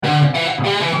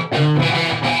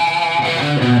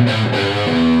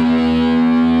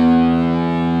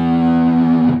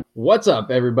What's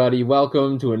up, everybody?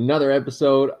 Welcome to another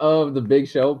episode of the Big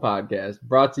Show podcast,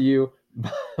 brought to you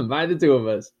by the two of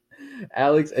us,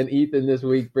 Alex and Ethan, this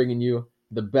week, bringing you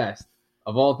the best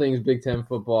of all things Big Ten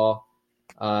football.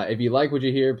 If you like what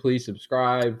you hear, please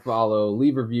subscribe, follow,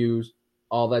 leave reviews,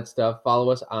 all that stuff. Follow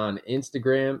us on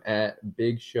Instagram at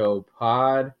Big Show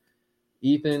Pod.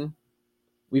 Ethan,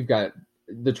 we've got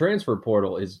the transfer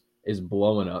portal is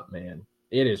blowing up, man.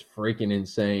 It is freaking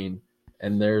insane.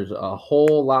 And there's a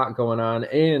whole lot going on.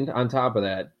 And on top of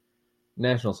that,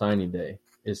 National Signing Day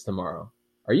is tomorrow.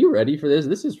 Are you ready for this?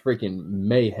 This is freaking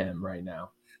mayhem right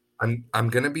now. I'm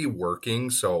gonna be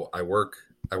working, so I work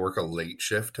a late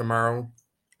shift tomorrow.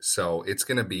 So it's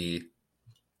gonna be,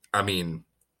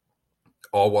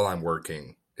 all while I'm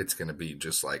working, it's gonna be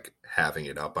just like having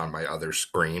it up on my other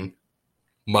screen.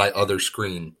 My other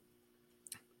screen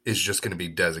is just gonna be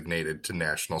designated to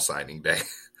National Signing Day.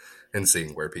 And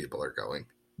seeing where people are going.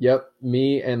 Yep.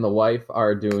 Me and the wife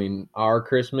are doing our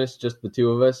Christmas, just the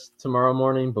two of us, tomorrow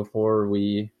morning before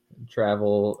we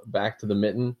travel back to the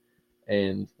Mitten.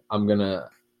 And I'm gonna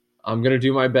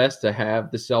do my best to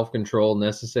have the self-control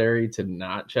necessary to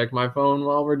not check my phone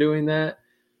while we're doing that.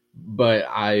 But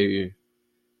I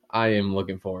am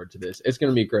looking forward to this. It's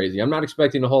gonna be crazy. I'm not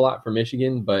expecting a whole lot from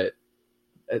Michigan, but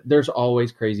there's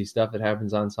always crazy stuff that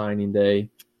happens on signing day.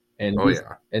 And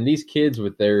these kids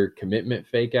with their commitment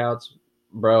fake outs,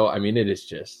 bro, I mean, it is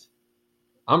just,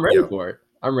 I'm ready for it.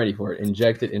 I'm ready for it.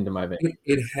 Inject it into my vein.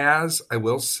 It has, I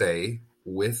will say,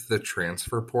 with the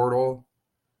transfer portal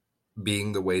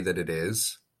being the way that it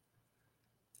is,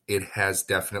 it has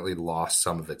definitely lost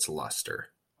some of its luster.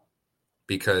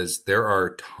 Because there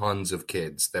are tons of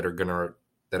kids that are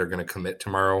gonna commit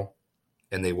tomorrow,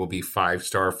 and they will be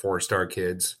 5-star, 4-star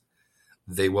kids.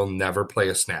 They will never play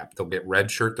a snap. They'll get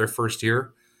redshirt their first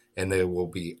year, and they will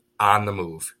be on the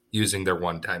move using their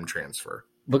one-time transfer.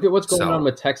 Look at what's going on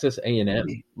with Texas A&M.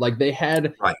 Like, they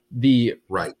had the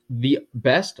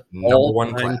best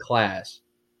all-time class,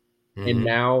 and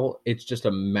now it's just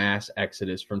a mass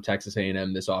exodus from Texas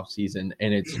A&M this offseason,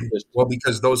 and it's just... Well,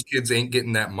 because those kids ain't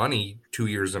getting that money 2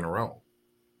 years in a row.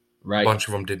 Right. A bunch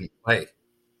of them didn't play.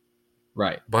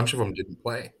 Right. A bunch of them didn't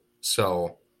play.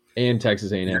 So... And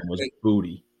Texas A&M was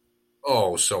booty.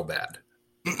 Oh, so bad.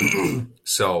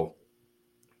 So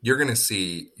you're gonna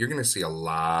see a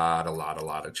lot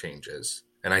of changes,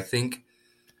 and I think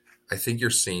you're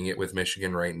seeing it with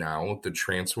Michigan right now. The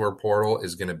transfer portal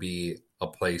is going to be a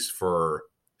place for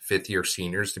fifth-year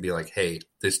seniors to be like, hey,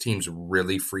 this team's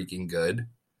really freaking good,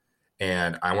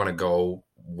 and I want to go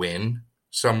win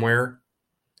somewhere.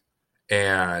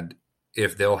 And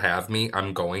if they'll have me,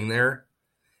 I'm going there.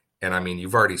 And I mean,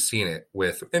 you've already seen it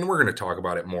with, and we're going to talk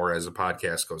about it more as the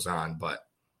podcast goes on, but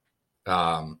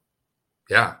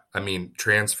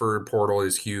transfer portal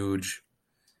is huge,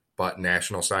 but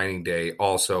National Signing Day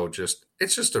also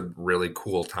it's just a really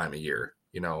cool time of year,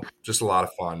 just a lot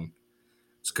of fun.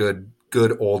 It's good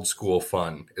old school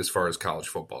fun as far as college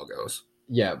football goes.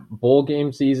 Yeah. Bowl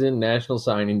game season, National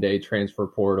Signing Day, transfer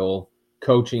portal,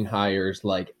 coaching hires,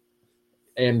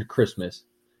 and Christmas.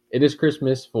 It is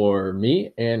Christmas for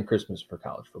me and Christmas for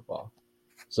college football.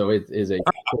 So it is a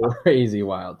crazy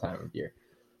wild time of year.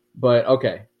 But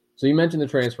okay, so you mentioned the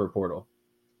transfer portal.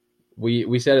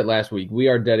 We said it last week. We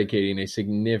are dedicating a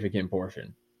significant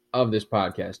portion of this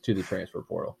podcast to the transfer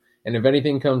portal. And if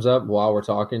anything comes up while we're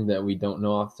talking that we don't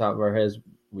know off the top of our heads,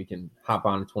 we can hop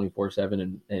on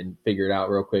 24/7 and figure it out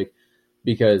real quick.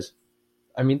 Because,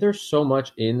 I mean, there's so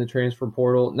much in the transfer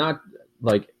portal. Not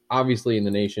like... obviously in the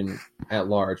nation at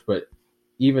large, but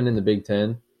even in the Big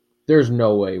Ten, there's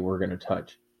no way we're going to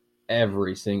touch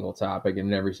every single topic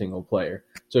and every single player.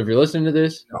 So if you're listening to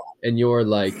this and you're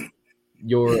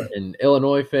an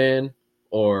Illinois fan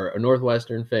or a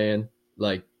Northwestern fan,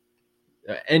 like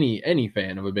any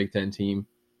fan of a Big Ten team,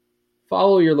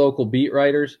 follow your local beat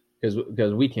writers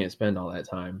because we can't spend all that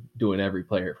time doing every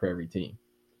player for every team.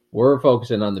 We're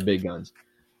focusing on the big guns.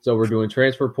 So we're doing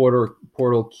transfer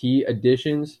portal key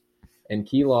additions and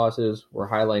key losses. We're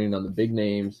highlighting on the big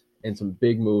names and some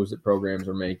big moves that programs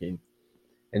are making.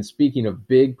 And speaking of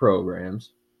big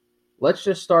programs, let's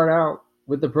just start out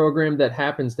with the program that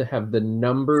happens to have the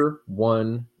number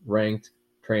 1 ranked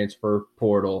transfer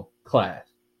portal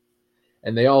class.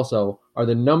 And they also are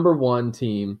the number 1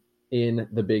 team in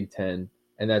the Big Ten,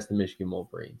 and that's the Michigan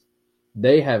Wolverines.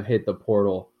 They have hit the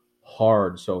portal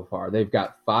hard so far. They've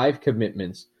got 5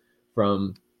 commitments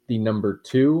from the number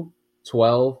 2,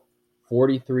 12,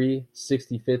 43,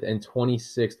 65th, and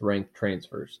 26th ranked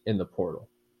transfers in the portal.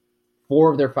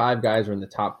 4 of their 5 guys are in the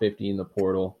top 50 in the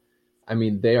portal. I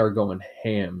mean, they are going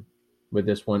ham with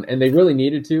this one. And they really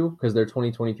needed to because their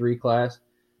 2023 class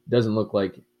doesn't look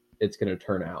like it's going to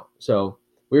turn out. So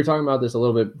we were talking about this a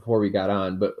little bit before we got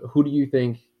on, but who do you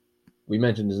think, we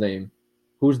mentioned his name,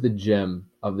 who's the gem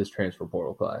of this transfer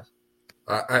portal class?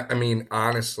 I mean,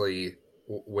 honestly,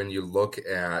 when you look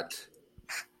at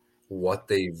what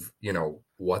they've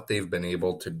been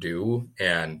able to do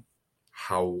and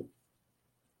how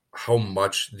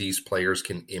much these players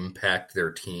can impact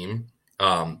their team.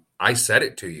 I said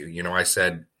it to you. I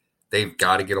said they've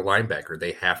got to get a linebacker.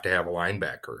 They have to have a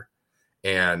linebacker.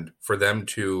 And for them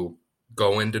to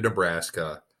go into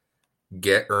Nebraska,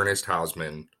 get Ernest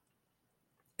Hausman,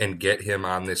 and get him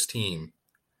on this team,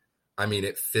 I mean,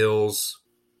 it fills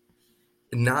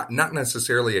not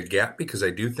necessarily a gap, because I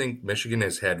do think Michigan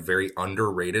has had very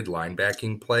underrated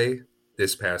linebacking play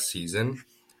this past season.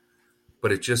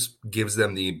 But it just gives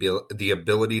them the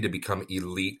ability to become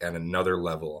elite at another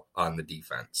level on the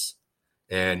defense.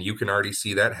 And you can already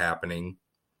see that happening.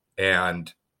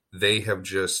 And they've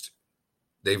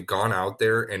gone out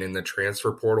there and in the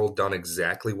transfer portal done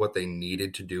exactly what they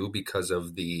needed to do because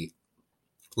of the,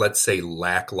 let's say,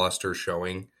 lackluster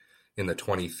showing in the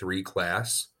 23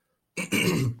 class.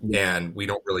 And we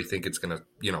don't really think it's going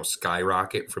to,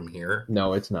 skyrocket from here.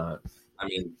 No, it's not. I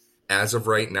mean, as of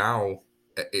right now,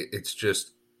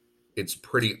 it's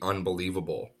pretty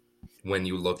unbelievable when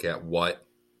you look at what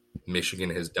Michigan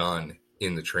has done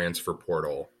in the transfer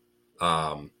portal,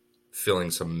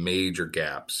 filling some major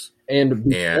gaps. And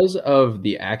because of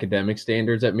the academic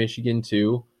standards at Michigan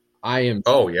too, I am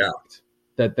shocked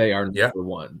that they are number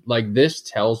one. Like, this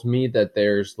tells me that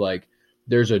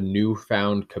there's a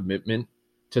newfound commitment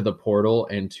to the portal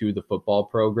and to the football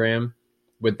program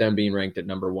with them being ranked at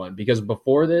number one. Because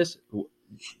before this,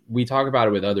 we talk about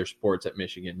it with other sports at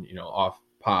Michigan, off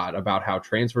pod, about how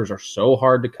transfers are so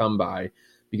hard to come by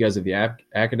because of the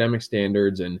academic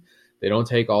standards, and they don't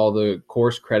take all the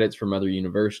course credits from other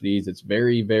universities. It's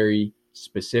very, very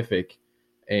specific.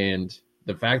 And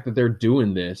the fact that they're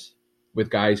doing this with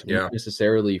guys who aren't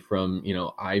necessarily from,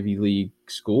 Ivy League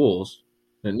schools,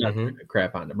 and not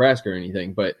crap on Nebraska or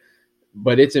anything, but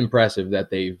it's impressive that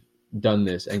they've done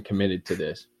this and committed to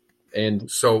this.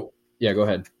 And so, yeah, go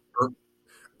ahead.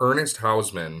 Ernest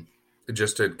Hausman,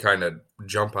 just to kind of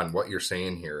jump on what you're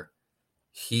saying here,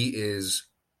 he is,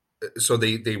 so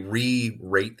they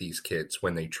re-rate these kids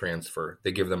when they transfer.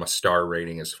 They give them a star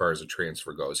rating as far as a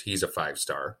transfer goes. He's a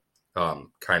 5-star,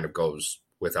 kind of goes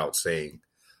without saying.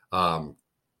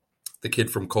 The kid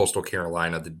from Coastal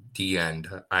Carolina, the D end,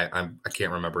 I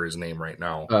can't remember his name right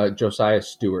now. Josiah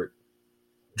Stewart,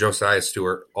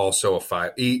 also a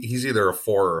 5. He's either a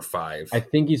 4 or a 5. I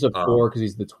think he's a 4 because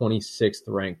he's the 26th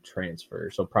ranked transfer,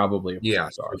 so probably a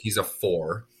 4-star. So he's a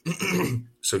 4.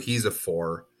 So he's a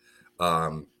 4.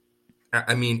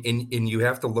 I mean, and you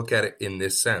have to look at it in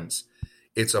this sense.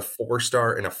 It's a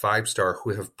 4-star and a 5-star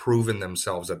who have proven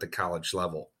themselves at the college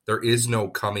level. There is no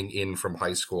coming in from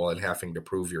high school and having to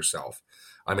prove yourself.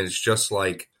 I mean, it's just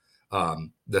like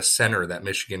the center that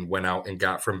Michigan went out and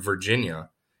got from Virginia,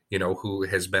 who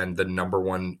has been the number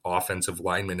one offensive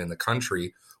lineman in the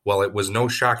country. Well, it was no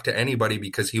shock to anybody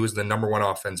because he was the number one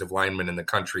offensive lineman in the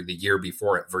country the year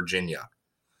before at Virginia.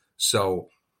 So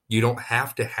you don't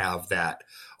have to have that,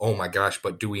 oh my gosh,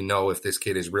 but do we know if this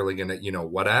kid is really going to,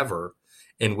 whatever.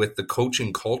 And with the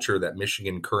coaching culture that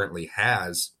Michigan currently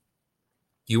has,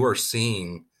 you are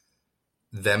seeing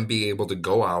them be able to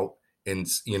go out and,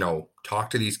 talk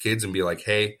to these kids and be like,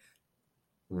 hey,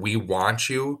 we want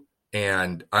you.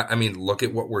 And I mean, look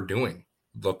at what we're doing.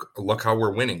 Look how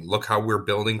we're winning. Look how we're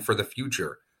building for the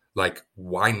future. Like,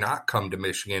 why not come to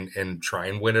Michigan and try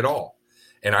and win it all?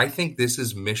 And I think this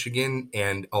is Michigan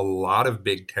and a lot of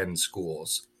Big Ten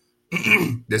schools.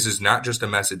 This is not just a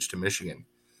message to Michigan.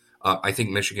 I think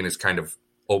Michigan is kind of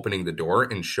opening the door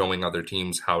and showing other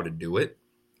teams how to do it.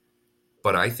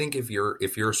 But I think if you're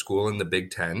a school in the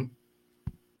Big Ten,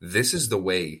 this is the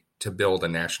way to build a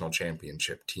national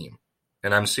championship team.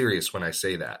 And I'm serious when I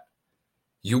say that.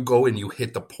 You go and you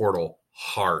hit the portal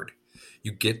hard.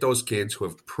 You get those kids who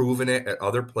have proven it at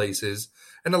other places.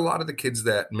 And a lot of the kids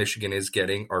that Michigan is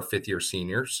getting are fifth-year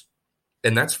seniors.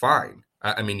 And that's fine.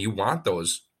 I mean, you want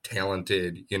those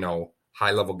talented,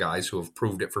 high-level guys who have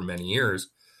proved it for many years.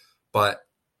 But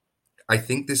I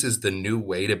think this is the new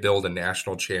way to build a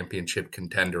national championship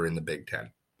contender in the Big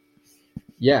Ten.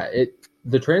 Yeah,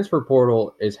 the transfer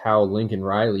portal is how Lincoln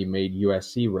Riley made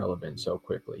USC relevant so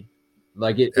quickly.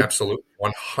 Absolutely,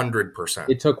 100%.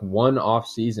 It took one off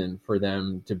season for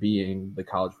them to be in the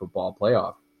college football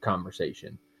playoff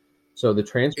conversation. So the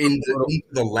transfer portal, in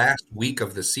the last week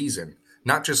of the season,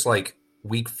 not just like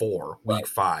week 4, week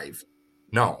 5.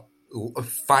 No,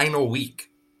 final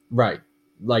week. Right.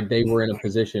 Like they were in a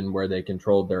position where they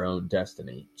controlled their own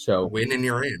destiny. So Win and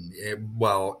you're in.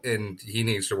 Well, and he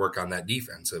needs to work on that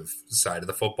defensive side of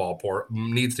the football.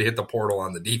 Needs to hit the portal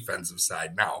on the defensive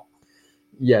side now.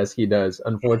 yes, he does.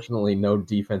 Unfortunately, no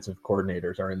defensive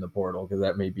coordinators are in the portal because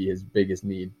that may be his biggest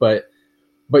need. But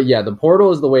yeah, the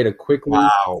portal is the way to quickly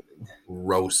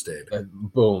roasted.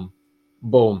 Boom,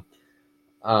 boom.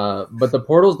 But the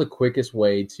portal is the quickest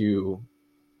way to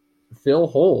fill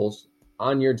holes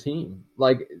on your team,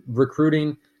 like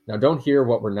recruiting. Now, don't hear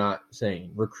what we're not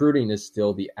saying. Recruiting is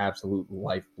still the absolute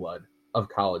lifeblood of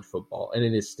college football, and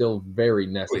it is still very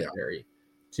necessary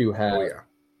to have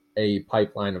a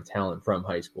pipeline of talent from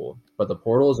high school. But the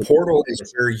portal is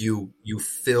where you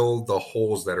fill the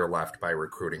holes that are left by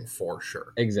recruiting, for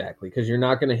sure. Exactly, because you're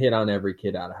not going to hit on every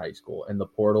kid out of high school, and the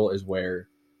portal is where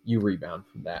you rebound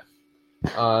from that.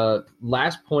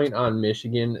 Last point on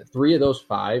Michigan, 3 of those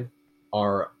 5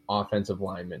 are offensive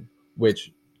linemen,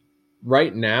 which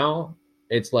right now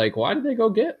it's like, why did they go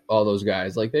get all those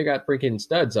guys? Like they got freaking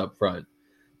studs up front.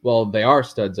 Well, they are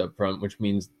studs up front, which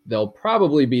means they'll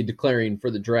probably be declaring for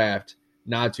the draft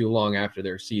not too long after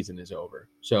their season is over.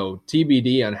 So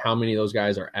TBD on how many of those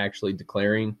guys are actually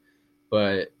declaring,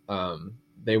 but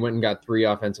they went and got 3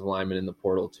 offensive linemen in the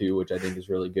portal too, which I think is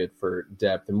really good for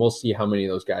depth. And we'll see how many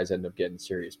of those guys end up getting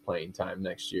serious playing time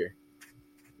next year.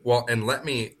 Well, and let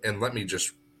me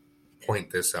just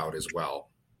point this out as well.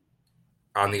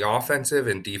 On the offensive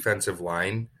and defensive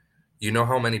line, you know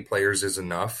how many players is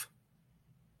enough?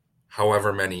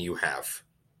 However many you have.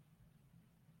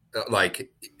 Like,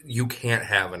 you can't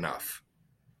have enough.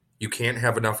 You can't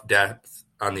have enough depth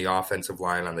on the offensive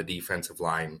line, on the defensive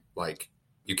line. Like,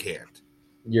 you can't.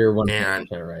 You're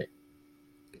 100% right.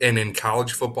 And in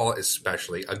college football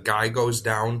especially, a guy goes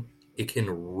down, it can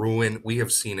ruin – we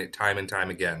have seen it time and time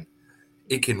again.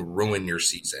 It can ruin your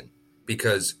season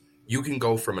because you can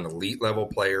go from an elite level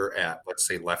player at, let's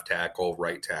say, left tackle,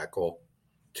 right tackle,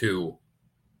 to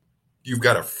you've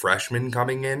got a freshman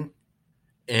coming in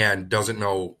and doesn't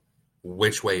know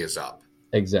which way is up.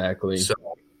 Exactly. So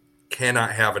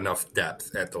cannot have enough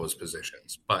depth at those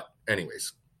positions. But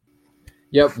anyways.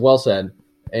 Yep, well said.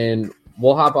 And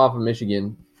we'll hop off of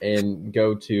Michigan and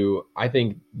go to, I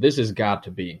think this has got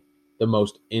to be the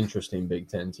most interesting Big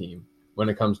Ten team when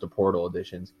it comes to portal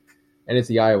additions, and it's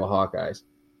the Iowa Hawkeyes.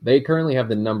 They currently have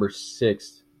the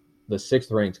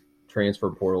sixth ranked transfer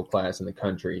portal class in the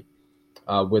country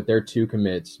with their 2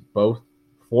 commits, both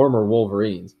former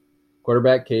Wolverines,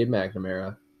 quarterback Cade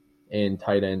McNamara and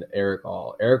tight end Eric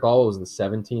All. Eric All was the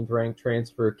 17th ranked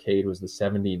transfer. Cade was the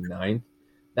 79th.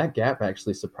 That gap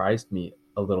actually surprised me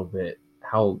a little bit,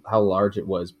 how large it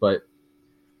was. But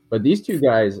these 2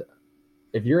 guys,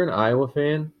 if you're an Iowa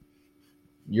fan,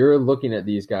 you're looking at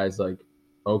these guys like,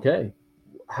 okay,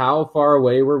 how far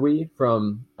away were we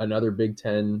from another Big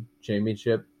Ten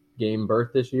championship game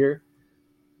berth this year?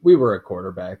 We were a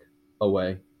quarterback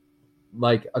away,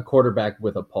 like a quarterback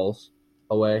with a pulse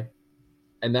away.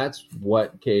 And that's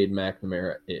what Cade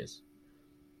McNamara is.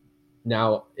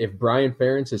 Now, if Brian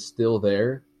Ferentz is still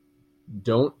there,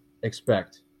 don't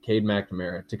expect Cade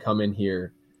McNamara to come in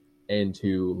here and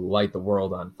to light the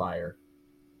world on fire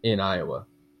in Iowa.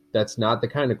 That's not the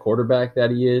kind of quarterback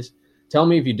that he is. Tell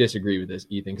me if you disagree with this,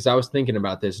 Ethan, because I was thinking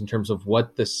about this in terms of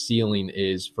what the ceiling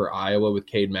is for Iowa with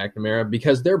Cade McNamara,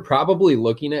 because they're probably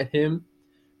looking at him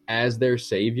as their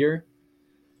savior.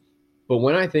 But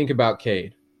when I think about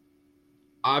Cade,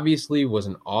 obviously was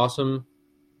an awesome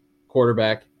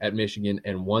quarterback at Michigan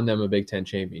and won them a Big Ten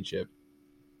championship.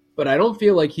 But I don't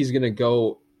feel like he's going to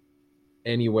go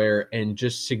anywhere and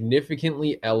just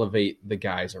significantly elevate the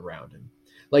guys around him.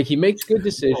 Like, he makes good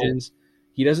decisions.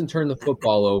 He doesn't turn the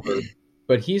football over,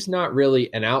 but he's not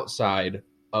really an outside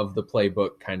of the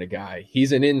playbook kind of guy.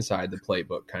 He's an inside the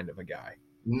playbook kind of a guy.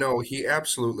 No, he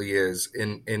absolutely is.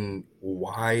 And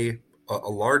why, a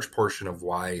large portion of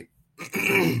why,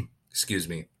 excuse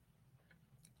me,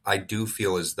 I do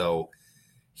feel as though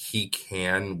he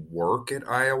can work at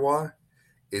Iowa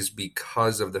is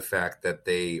because of the fact that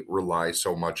they rely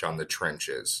so much on the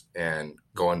trenches and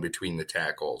going between the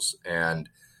tackles and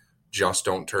just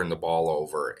don't turn the ball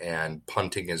over and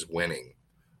punting is winning.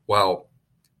 Well,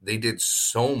 they did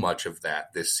so much of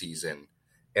that this season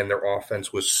and their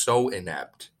offense was so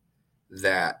inept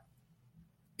that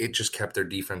it just kept their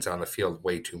defense on the field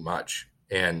way too much.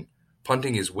 And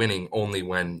punting is winning only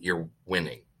when you're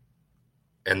winning.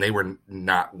 And they were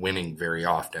not winning very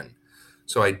often.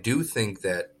 So I do think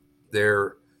that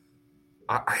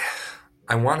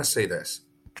I want to say this.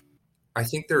 I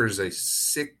think there is a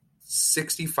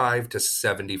 65 to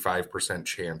 75%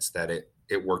 chance that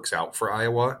it works out for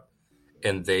Iowa.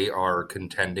 and they are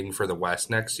contending for the West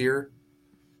next year.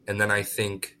 And then I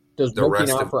think Does the looking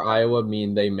rest out of for Iowa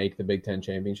mean they make the Big Ten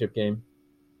championship game?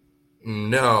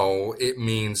 no, it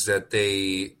means that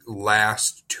they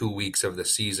last 2 weeks of the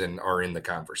season are in the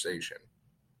conversation.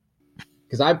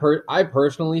 Because I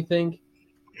personally think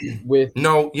with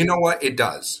No, you know what? It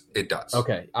does. It does.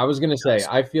 okay, I was gonna say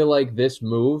I feel like this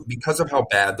move Because of how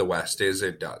bad the West is,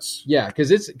 it does. yeah, because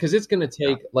it's gonna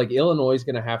take like Illinois is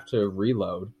gonna have to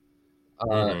reload.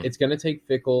 Mm-hmm. It's gonna take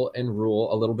Fickle and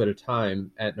Rule a little bit of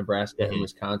time at Nebraska and Mm-hmm.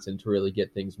 Wisconsin to really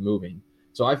get things moving.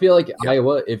 So I feel like Yeah.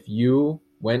 Iowa, if you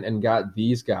went and got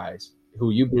these guys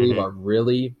who you believe Mm-hmm. are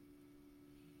really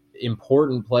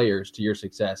important players to your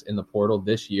success in the portal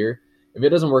this year, if it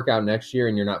doesn't work out next year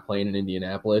and you're not playing in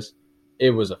Indianapolis, it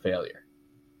was a failure.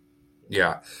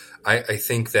 Yeah. I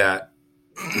think that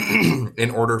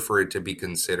in order for it to be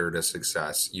considered a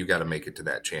success, you got to make it to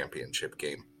that championship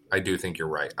game. I do think you're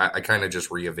right. I kind of just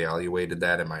reevaluated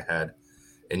that in my head,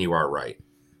 and you are right.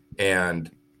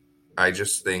 And I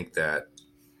just think that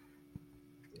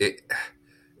it,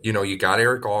 you got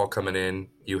Eric All coming in.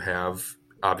 You have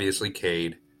obviously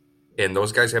Cade, and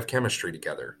those guys have chemistry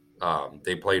together.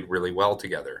 They played really well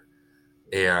together.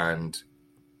 And,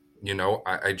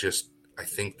 I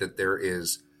think that there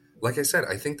is, like I said,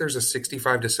 I think there's a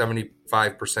 65 to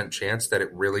 75% chance that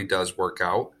it really does work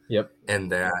out. Yep.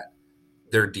 And that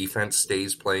their defense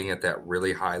stays playing at that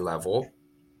really high level.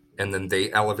 And then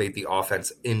they elevate the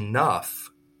offense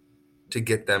enough to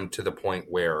get them to the point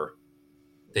where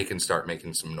they can start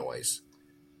making some noise.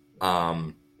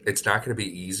 It's not going to be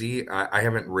easy. I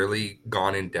haven't really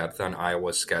gone in depth on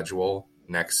Iowa's schedule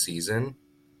next season.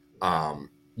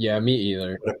 Yeah, me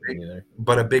either.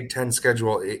 But a Big Ten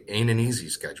schedule, it ain't an easy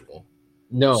schedule.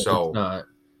 No, So, it's not.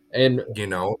 And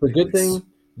the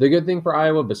good thing for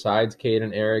Iowa, besides Cade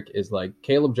and Eric, is like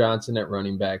Caleb Johnson at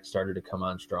running back started to come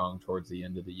on strong towards the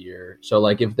end of the year. So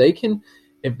like if they can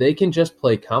just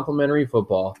play complementary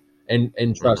football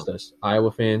and trust us,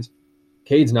 Iowa fans,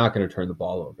 Cade's not going to turn the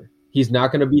ball over. He's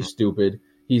not going to be stupid.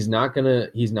 He's not going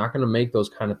to make those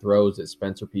kind of throws that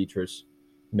Spencer Petras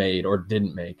made or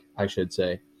didn't make, I should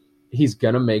say. He's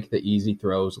going to make the easy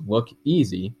throws look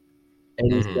easy,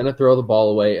 and he's going to throw the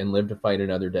ball away and live to fight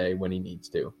another day when he needs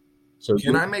to. So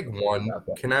Can I make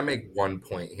one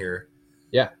point here?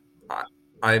 Yeah.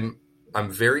 I'm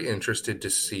very interested to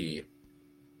see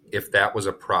if that was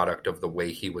a product of the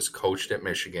way he was coached at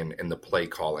Michigan and the play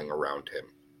calling around him.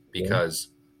 Because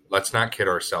let's not kid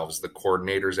ourselves, the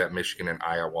coordinators at Michigan and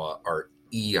Iowa are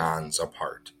eons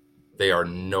apart. They are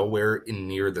nowhere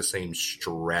near the same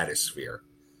stratosphere.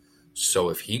 So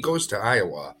if he goes to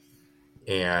Iowa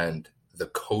and the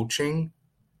coaching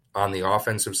on the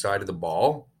offensive side of the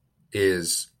ball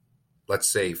is,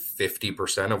 let's say,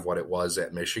 50% of what it was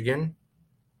at Michigan,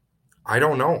 I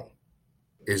don't know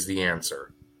is the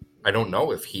answer. I don't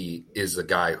know if he is the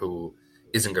guy who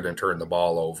isn't going to turn the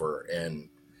ball over and,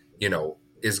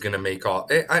 is going to make all.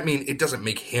 I mean, it doesn't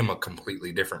make him a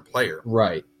completely different player.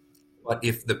 Right. But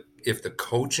if the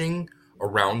coaching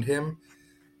around him,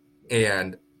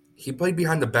 and he played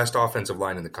behind the best offensive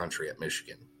line in the country at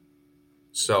Michigan.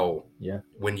 So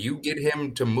when you get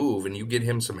him to move and you get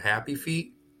him some happy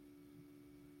feet,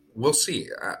 we'll see.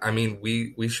 I mean,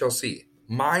 we shall see.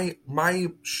 My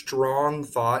strong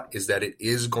thought is that it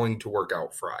is going to work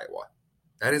out for Iowa.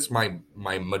 That is my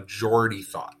majority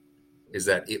thought, is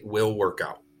that it will work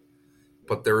out.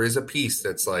 But there is a piece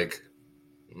that's like,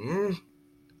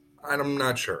 I'm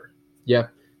not sure. Yeah.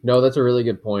 No, that's a really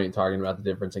good point, talking about the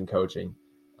difference in coaching.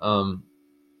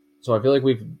 So I feel like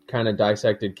we've kind of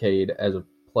dissected Cade as a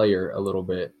player a little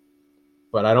bit,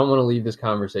 but I don't want to leave this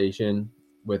conversation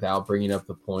without bringing up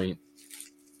the point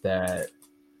that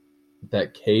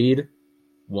Cade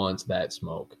wants that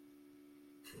smoke.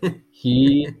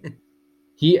 He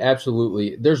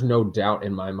absolutely, there's no doubt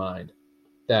in my mind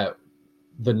that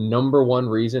the number one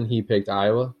reason he picked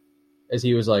Iowa is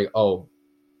he was like, oh,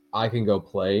 I can go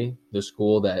play the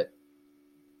school that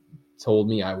told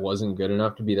me I wasn't good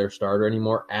enough to be their starter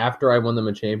anymore after I won them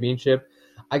a championship.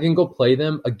 I can go play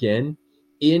them again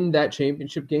in that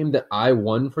championship game that I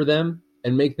won for them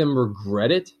and make them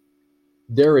regret it.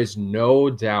 There is no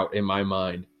doubt in my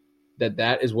mind that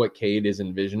that is what Cade is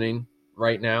envisioning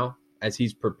right now as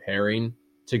he's preparing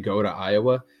to go to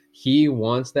Iowa. He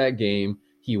wants that game.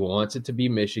 He wants it to be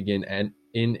Michigan and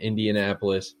in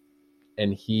Indianapolis,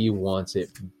 and he wants it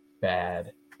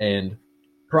bad. And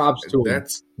props to him.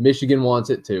 Michigan wants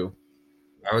it too.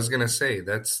 I was gonna say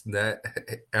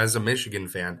that as a Michigan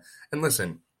fan, and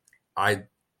listen, I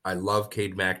love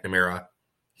Cade McNamara.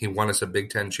 He won us a Big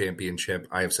Ten championship.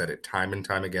 I have said it time and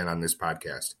time again on this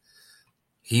podcast.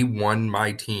 He won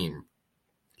my team.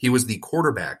 He was the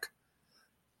quarterback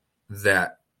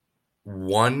that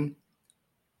won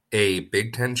a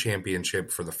Big Ten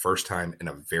championship for the first time in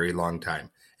a very long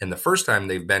time. And the first time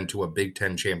they've been to a Big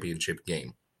Ten championship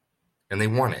game. And they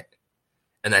won it.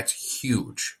 And that's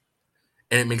huge.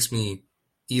 And it makes me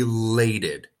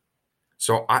elated.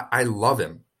 So I love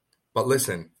him. But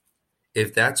listen,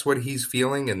 if that's what he's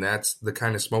feeling and that's the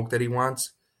kind of smoke that he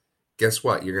wants, guess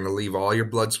what? You're going to leave all your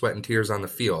blood, sweat, and tears on the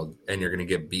field, and you're going to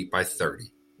get beat by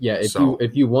 30. Yeah,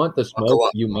 if you want the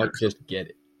smoke, you might just get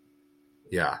it.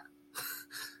 Yeah,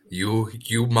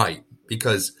 you might,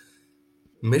 because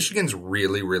Michigan's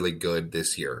really, really good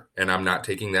this year, and I'm not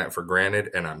taking that for granted,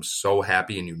 and I'm so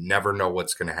happy, and you never know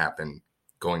what's going to happen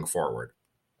going forward.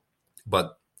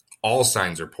 But all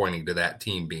signs are pointing to that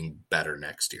team being better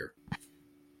next year.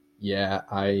 Yeah,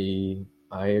 I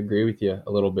agree with you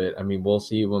a little bit. I mean, we'll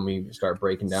see when we start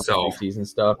breaking down preseason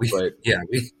stuff, but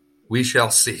we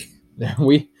shall see.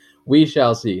 we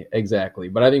shall see, exactly.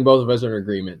 But I think both of us are in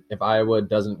agreement. If Iowa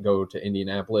doesn't go to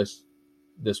Indianapolis,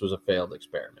 this was a failed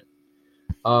experiment.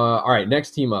 All right,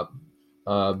 next team up.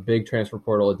 Big transfer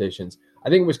portal additions. I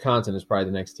think Wisconsin is probably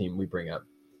the next team we bring up.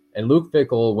 And Luke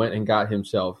Fickell went and got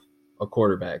himself a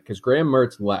quarterback because Graham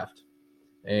Mertz left.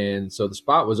 And so the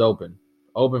spot was open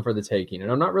for the taking.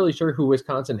 And I'm not really sure who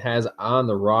Wisconsin has on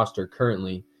the roster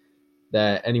currently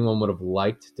that anyone would have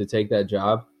liked to take that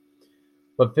job.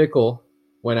 But Fickell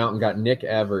went out and got Nick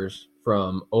Evers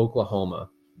from Oklahoma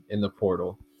in the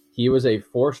portal. He was a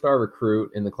 4-star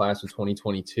recruit in the class of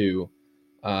 2022,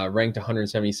 ranked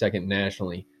 172nd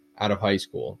nationally out of high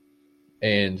school.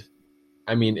 And,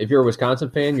 I mean, if you're a Wisconsin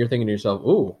fan, you're thinking to yourself,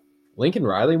 ooh, Lincoln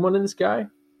Riley wanted this guy?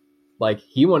 Like,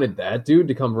 he wanted that dude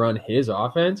to come run his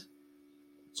offense?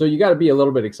 So you got to be a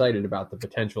little bit excited about the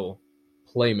potential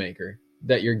playmaker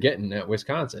that you're getting at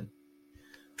Wisconsin.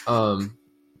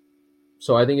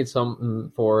 So I think it's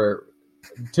something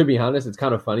to be honest, it's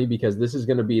kind of funny because this is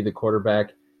going to be the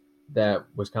quarterback that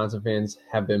Wisconsin fans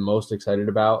have been most excited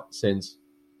about since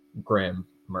Graham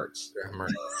Mertz,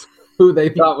 who they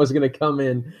thought was going to come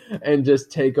in and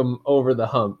just take them over the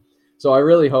hump. So I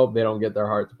really hope they don't get their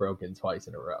hearts broken twice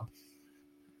in a row.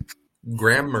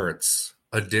 Graham Mertz,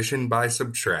 addition by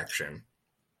subtraction.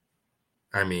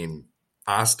 I mean,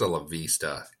 hasta la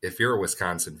vista. If you're a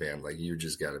Wisconsin fan, like, you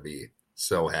just got to be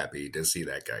so happy to see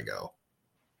that guy go.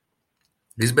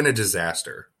 He's been a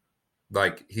disaster.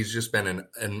 Like, he's just been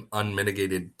an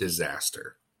unmitigated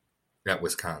disaster at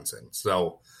Wisconsin.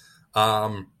 So,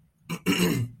 I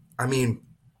mean,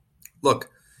 look,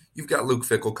 you've got Luke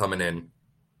Fickell coming in.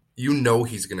 You know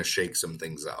he's going to shake some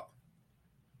things up.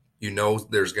 You know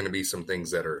there's going to be some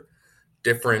things that are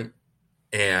different.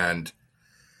 And,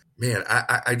 man,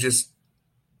 I just,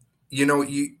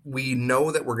 we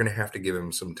know that we're going to have to give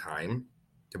him some time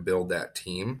to build that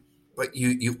team. But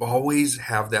you always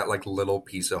have that, like, little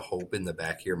piece of hope in the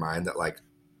back of your mind that, like,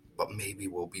 but maybe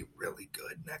we'll be really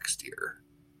good next year.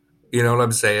 You know what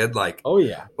I'm saying? Like, oh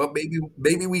yeah, but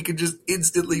maybe we could just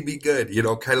instantly be good.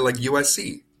 Kind of like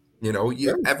USC.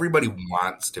 Sure. Everybody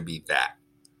wants to be that.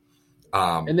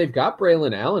 And they've got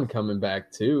Braylon Allen coming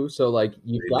back too. So, like,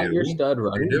 you've got your stud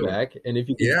running back, and if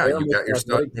you you got your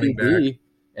stud running back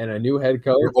and a new head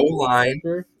coach,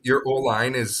 your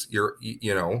O-line is your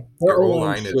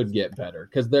O-line should get better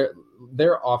because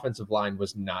their offensive line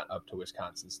was not up to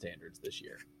Wisconsin standards this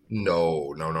year.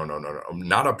 No,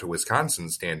 not up to Wisconsin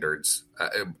standards.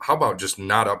 How about just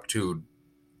not up to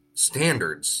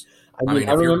standards? I mean,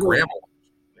 if your grandma,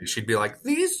 she'd be like,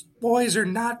 "These boys are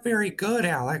not very good,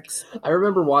 Alex." I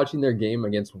remember watching their game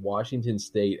against Washington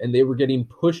State, and they were getting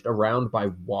pushed around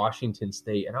by Washington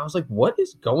State, and I was like, "What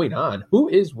is going on? Who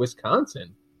is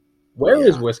Wisconsin? Where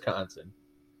is Wisconsin?"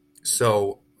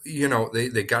 So,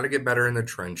 they got to get better in the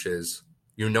trenches.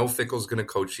 Fickell's going to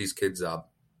coach these kids up.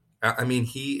 I mean,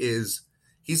 he's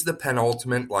the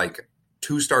penultimate, like,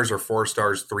 2 stars or 4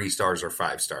 stars, 3 stars or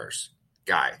 5 stars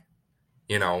guy.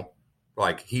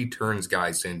 Like, he turns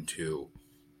guys into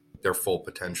their full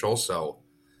potential. So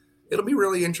it'll be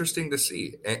really interesting to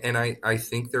see. And I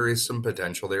think there is some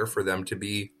potential there for them to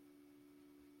be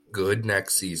good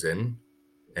next season.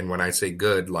 And when I say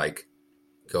good, like,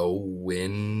 go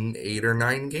win 8 or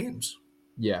 9 games.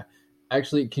 Yeah.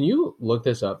 Actually, can you look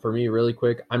this up for me really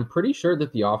quick? I'm pretty sure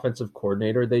that the offensive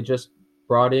coordinator they just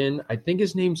brought in, I think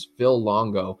his name's Phil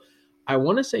Longo. I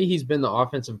want to say he's been the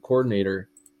offensive coordinator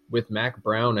with Mac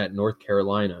Brown at North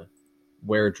Carolina,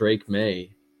 where Drake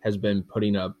May has been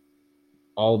putting up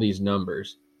all these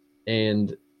numbers.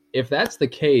 And if that's the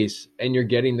case, and you're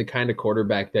getting the kind of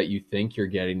quarterback that you think you're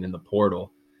getting in the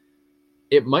portal,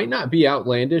 it might not be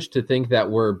outlandish to think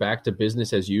that we're back to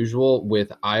business as usual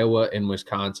with Iowa and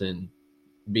Wisconsin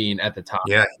being at the top.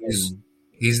 Yeah, And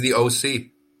he's the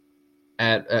OC.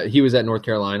 he was at North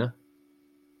Carolina.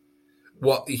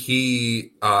 Well,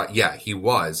 he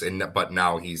was, but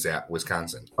now he's at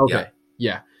Wisconsin. Okay,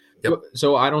 yeah. Yep.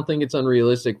 So I don't think it's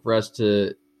unrealistic for us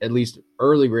to, at least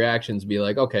early reactions, be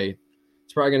like, okay,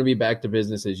 it's probably going to be back to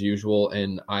business as usual,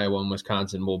 and Iowa and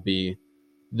Wisconsin will be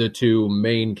the two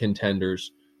main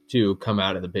contenders to come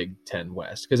out of the Big Ten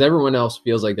West, because everyone else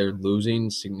feels like they're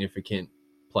losing significant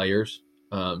players,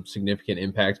 significant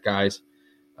impact guys,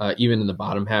 even in the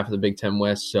bottom half of the Big Ten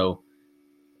West. So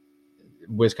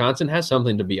Wisconsin has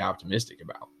something to be optimistic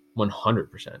about,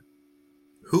 100%.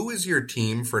 Who is your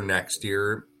team for next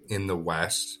year in the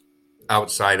West,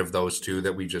 outside of those two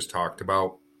that we just talked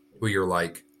about, who you're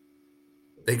like,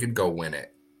 they could go win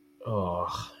it?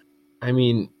 Oh, I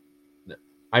mean,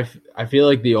 I feel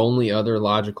like the only other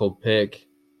logical pick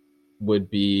would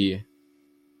be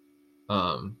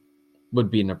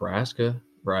Nebraska,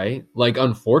 right? Like,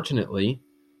 unfortunately,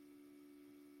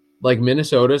 like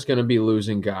Minnesota's going to be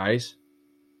losing guys,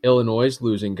 Illinois is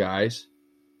losing guys.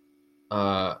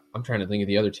 I'm trying to think of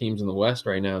the other teams in the West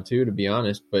right now too, to be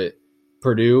honest, but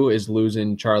Purdue is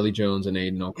losing Charlie Jones and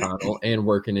Aiden O'Connell and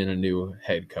working in a new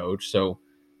head coach. So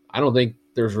I don't think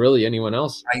there's really anyone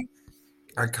else.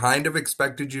 I kind of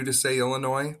expected you to say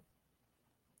Illinois.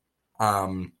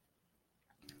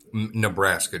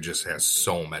 Nebraska just has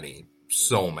so many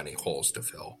holes to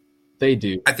fill. They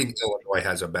do. I think Illinois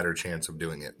has a better chance of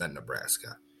doing it than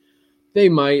Nebraska. They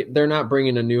might. They're not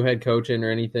bringing a new head coach in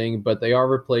or anything, but they are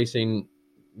replacing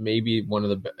maybe one of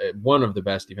the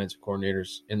best defensive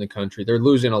coordinators in the country. They're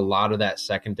losing a lot of that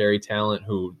secondary talent.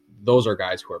 Those are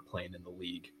guys who are playing in the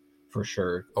league for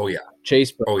sure. Oh yeah,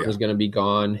 Chase Brown is going to be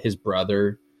gone. His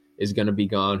brother is going to be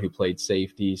gone, who played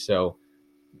safety. So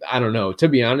I don't know. To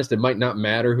be honest, it might not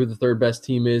matter who the third best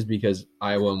team is, because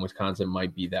Iowa and Wisconsin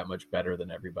might be that much better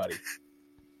than everybody.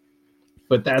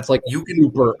 But that's like a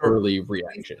super early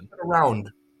reaction.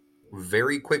 Around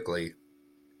very quickly,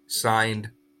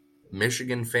 signed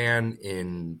Michigan fan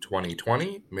in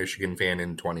 2020, Michigan fan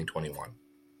in 2021.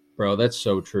 Bro, that's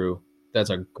so true. That's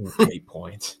a great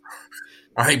point.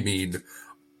 I mean,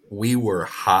 we were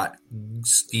hot,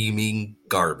 steaming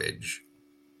garbage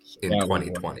in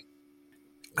 2020.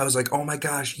 I was like, oh my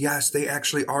gosh, yes, they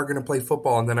actually are going to play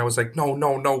football. And then I was like,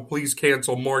 no, please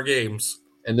cancel more games.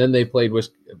 And then they played with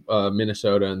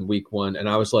Minnesota in week 1. And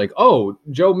I was like, oh,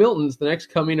 Joe Milton's the next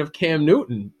coming of Cam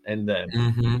Newton. And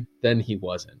then he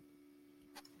wasn't.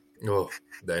 Oh,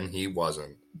 then he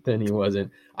wasn't.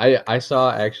 I saw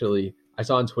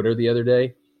on Twitter the other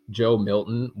day, Joe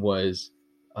Milton was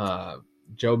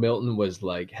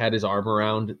like, had his arm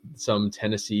around some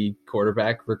Tennessee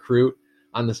quarterback recruit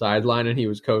on the sideline, and he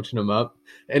was coaching him up.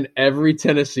 And every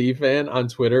Tennessee fan on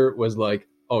Twitter was like,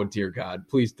 oh dear God,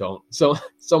 please don't. So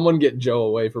someone get Joe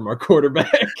away from our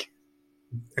quarterback.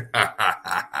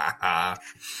 I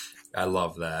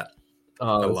love that.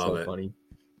 Oh, that's so funny.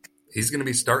 He's going to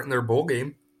be starting their bowl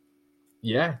game.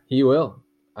 Yeah, he will.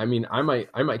 I mean, I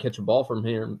might catch a ball from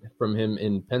him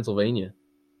in Pennsylvania.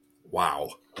 Wow.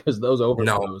 Because those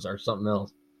overthrows are something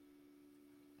else.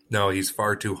 No, he's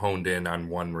far too honed in on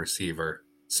one receiver.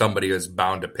 Somebody is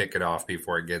bound to pick it off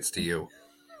before it gets to you.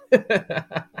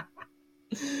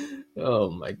 Oh,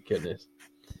 my goodness.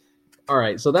 All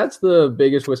right, so that's the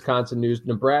biggest Wisconsin news.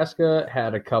 Nebraska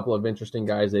had a couple of interesting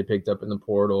guys they picked up in the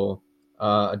portal.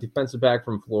 A defensive back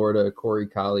from Florida, Corey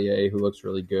Collier, who looks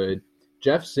really good.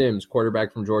 Jeff Sims,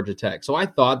 quarterback from Georgia Tech. So I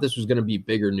thought this was going to be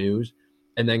bigger news,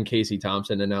 and then Casey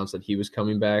Thompson announced that he was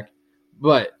coming back.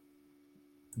 But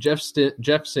Jeff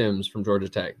Sims from Georgia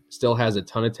Tech still has a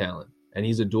ton of talent, and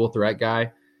he's a dual threat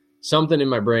guy. Something in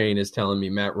my brain is telling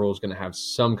me Matt Rule's going to have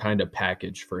some kind of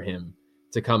package for him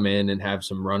to come in and have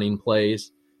some running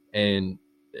plays. And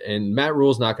Matt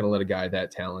Rule's not going to let a guy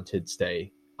that talented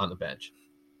stay on the bench.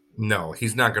 No,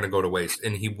 he's not going to go to waste,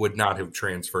 and he would not have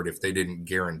transferred if they didn't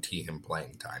guarantee him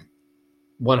playing time.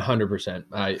 100%.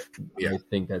 I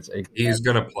think that's he's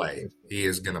going to play. He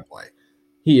is going to play.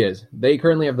 He is. They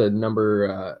currently have the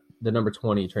number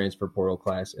 20 transfer portal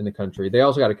class in the country. They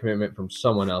also got a commitment from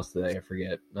someone else today. I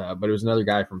forget, but it was another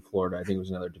guy from Florida. I think it was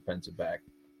another defensive back.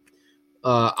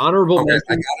 Honorable mention.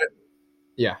 I got it.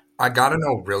 Yeah, I got to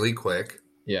know really quick.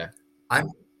 Yeah, I'm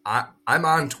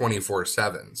on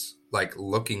 24/7s, like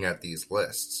looking at these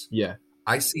lists. Yeah,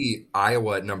 I see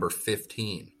Iowa at number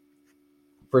 15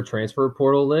 for transfer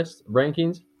portal list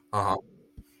rankings.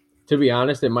 To be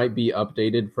honest, it might be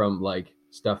updated from like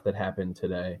stuff that happened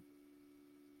today.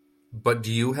 But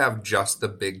do you have just the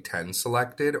Big Ten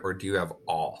selected, or do you have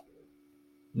all?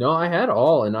 No, I had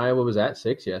all, and Iowa was at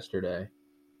 6 yesterday.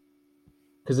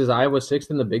 Because is Iowa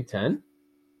sixth in the Big Ten?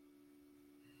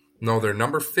 No, they're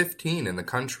number 15 in the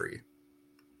country,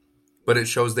 but it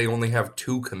shows they only have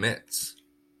 2 commits.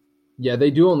 Yeah,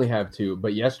 they do only have 2,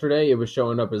 but yesterday it was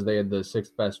showing up as they had the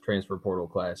 6th best transfer portal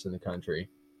class in the country.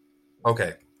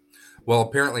 Okay. Well,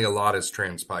 apparently a lot has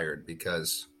transpired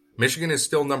because Michigan is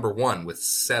still number 1 with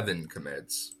 7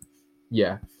 commits.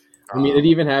 Yeah. I mean, it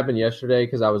even happened yesterday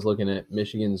because I was looking at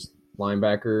Michigan's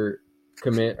linebacker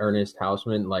commit, Ernest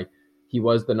Hausman. Like, he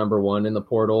was the number 1 in the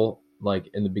portal, like,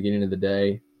 in the beginning of the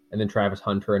day. And then Travis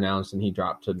Hunter announced and he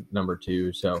dropped to number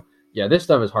 2. So, yeah, this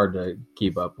stuff is hard to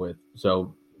keep up with.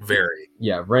 So, Very.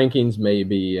 yeah, rankings may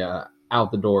be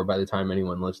out the door by the time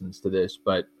anyone listens to this,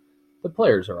 but the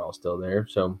players are all still there.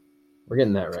 So, we're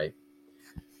getting that right.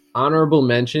 Honorable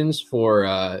mentions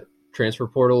for transfer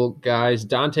portal guys.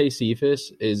 Dante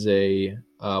Cephas is a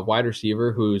wide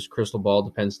receiver who's crystal ball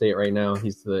to Penn State right now.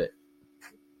 He's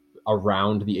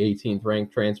around the 18th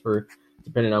ranked transfer,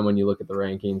 depending on when you look at the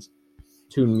rankings.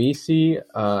 Tunmisi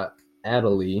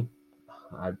Adeli,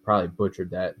 I probably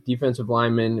butchered that, defensive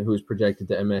lineman who's projected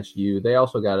to MSU. They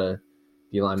also got a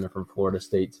D lineman from Florida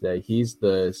State today. He's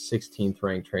the 16th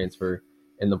ranked transfer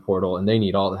in the portal, and they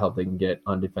need all the help they can get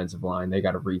on defensive line. They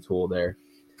got to retool there.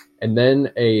 And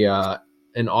then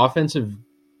an offensive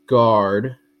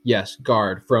guard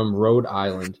from Rhode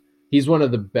Island. He's one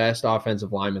of the best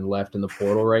offensive linemen left in the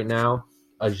portal right now.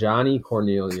 Ajani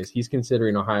Cornelius. He's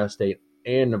considering Ohio State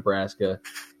and Nebraska,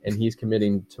 and he's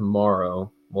committing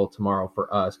tomorrow. Well, tomorrow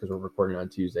for us because we're recording on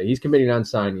Tuesday. He's committing on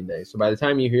signing day. So by the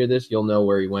time you hear this, you'll know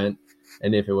where he went.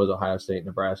 And if it was Ohio State,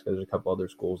 Nebraska, there's a couple other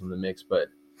schools in the mix, but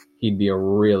he'd be a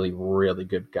really, really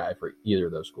good guy for either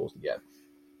of those schools to get.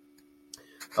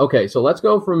 Okay, so let's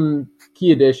go from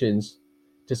key additions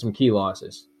to some key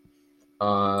losses.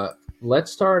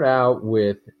 Let's start out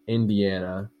with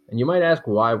Indiana. And you might ask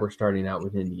why we're starting out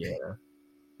with Indiana.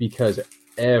 Because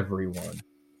everyone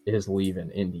is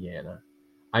leaving Indiana.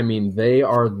 I mean, they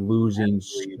are losing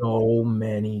so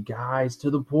many guys to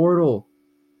the portal.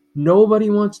 Nobody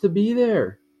wants to be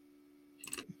there.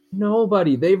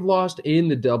 Nobody. They've lost in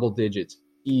the double digits.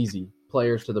 Easy.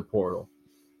 Players to the portal.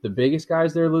 The biggest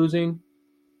guys they're losing,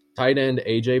 tight end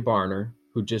A.J. Barner,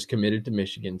 who just committed to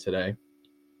Michigan today.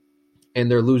 And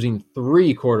they're losing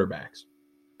 3 quarterbacks.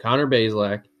 Connor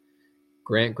Bazelak,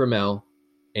 Grant Grimmel,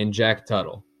 and Jack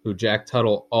Tuttle, who Jack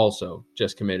Tuttle also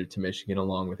just committed to Michigan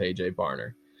along with A.J.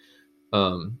 Barner.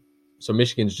 So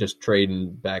Michigan's just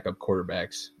trading backup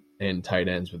quarterbacks and tight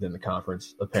ends within the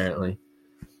conference, apparently.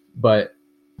 But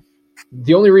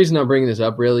the only reason I'm bringing this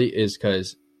up really is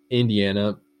because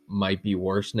Indiana might be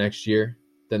worse next year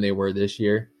than they were this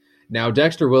year. Now,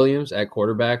 Dexter Williams at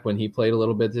quarterback, when he played a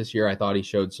little bit this year, I thought he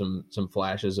showed some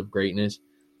flashes of greatness.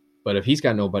 But if he's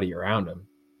got nobody around him,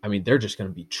 I mean, they're just going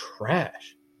to be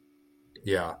trash.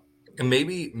 Yeah. And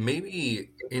maybe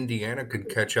Indiana could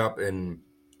catch up and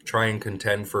try and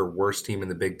contend for worst team in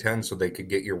the Big Ten so they could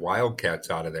get your Wildcats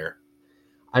out of there.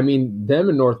 I mean, them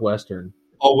and Northwestern.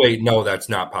 Oh, wait, no, that's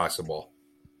not possible.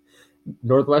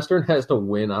 Northwestern has to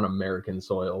win on American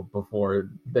soil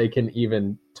before they can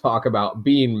even talk about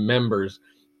being members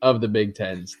of the Big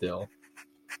Ten still.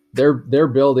 They're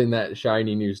building that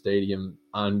shiny new stadium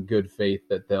on good faith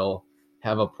that they'll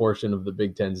have a portion of the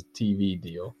Big Ten's TV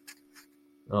deal.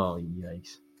 Oh,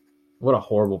 yikes. What a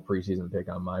horrible preseason pick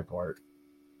on my part.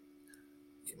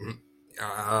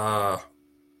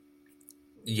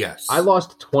 Yes. I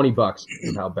lost $20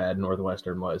 with how bad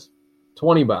Northwestern was.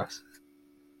 $20.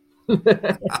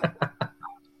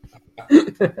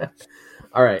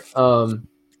 All right.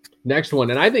 Next one,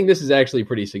 and I think this is actually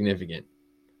pretty significant.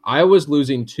 Iowa's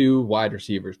losing 2 wide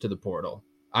receivers to the portal.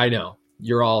 I know.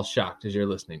 You're all shocked as you're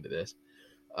listening to this.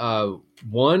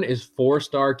 One is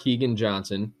 4-star Keegan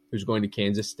Johnson, who's going to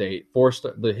Kansas State.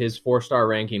 His 4-star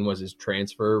ranking was his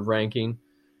transfer ranking.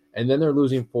 And then they're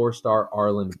losing 4-star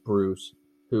Arland Bruce,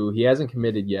 who he hasn't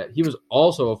committed yet. He was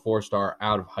also a 4-star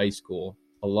out of high school,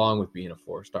 along with being a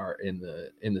 4-star in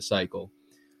the cycle.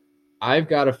 I've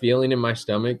got a feeling in my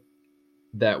stomach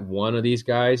that one of these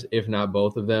guys, if not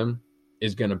both of them,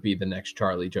 is going to be the next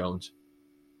Charlie Jones.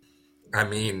 I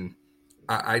mean,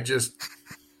 I just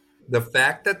the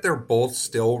fact that they're both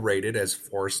still rated as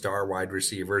 4-star wide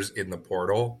receivers in the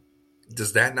portal,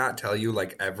 does that not tell you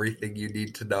like everything you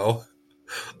need to know?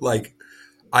 Like,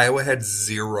 Iowa had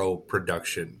 0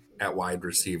 production at wide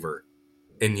receiver,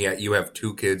 and yet you have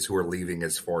 2 kids who are leaving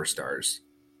as 4-stars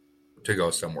to go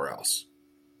somewhere else.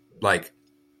 Like,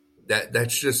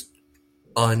 that's just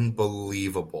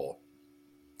unbelievable.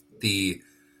 The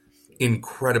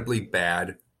incredibly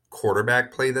bad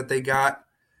quarterback play that they got,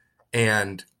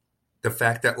 And the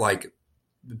fact that like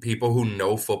people who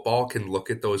know football can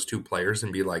look at those two players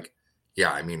and be like,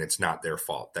 yeah, I mean, it's not their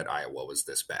fault that Iowa was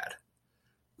this bad.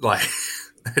 Like,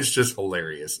 it's just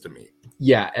hilarious to me.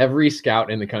 Yeah, every scout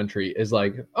in the country is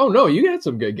like, oh no, you got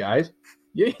some good guys.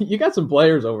 You got some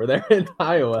players over there in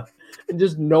Iowa, and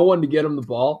just no one to get them the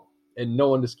ball and no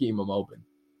one to scheme them open.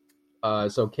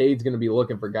 So Cade's going to be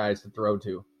looking for guys to throw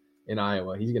to in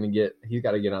Iowa. He's got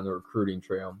to get on the recruiting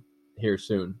trail here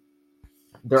soon.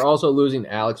 They're also losing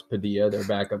Alex Padilla, their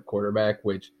backup quarterback,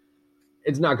 which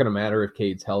it's not going to matter if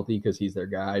Cade's healthy because he's their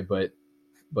guy, but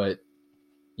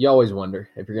you always wonder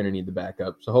if you're going to need the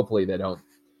backup. So hopefully they don't.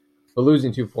 But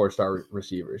losing 2 4-star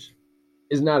receivers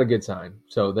is not a good sign.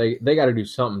 So they got to do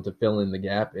something to fill in the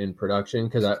gap in production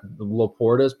because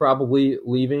Laporta's probably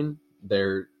leaving,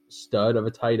 their stud of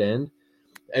a tight end.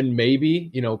 And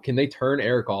maybe, can they turn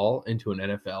Eric All into an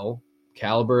NFL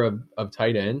caliber of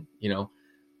tight end?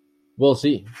 We'll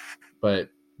see. But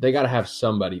they got to have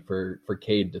somebody for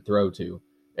Cade to throw to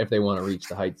if they want to reach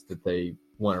the heights that they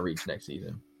want to reach next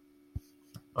season.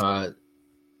 I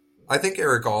think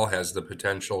Eric All has the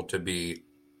potential to be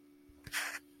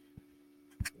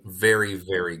very,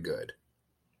 very good.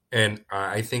 And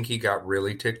I think he got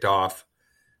really ticked off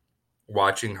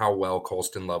watching how well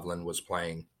Colston Loveland was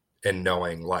playing and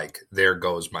knowing, like, there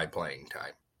goes my playing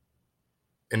time.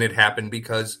 And it happened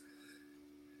because,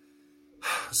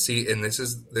 see, and this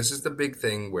is the big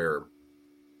thing where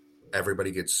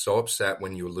everybody gets so upset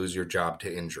when you lose your job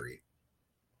to injury.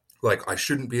 Like, I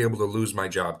shouldn't be able to lose my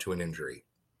job to an injury.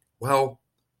 Well,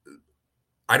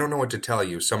 I don't know what to tell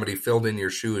you. Somebody filled in your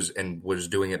shoes and was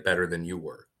doing it better than you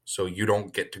were. So you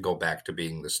don't get to go back to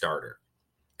being the starter.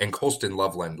 And Colston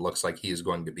Loveland looks like he is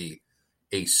going to be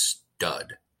a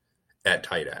stud at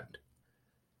tight end.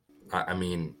 I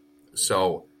mean,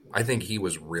 so I think he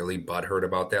was really butthurt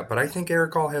about that. But I think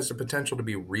Eric All has the potential to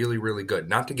be really, really good.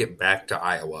 Not to get back to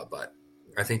Iowa, but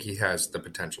I think he has the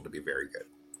potential to be very good.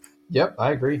 Yep,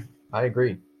 I agree.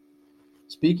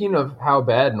 Speaking of how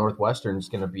bad Northwestern's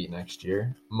going to be next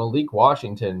year, Malik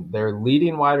Washington, their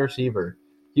leading wide receiver,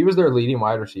 he was their leading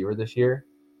wide receiver this year,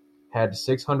 had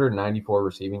 694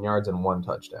 receiving yards and 1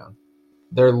 touchdown.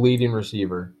 Their leading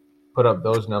receiver put up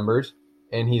those numbers,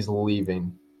 and he's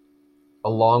leaving,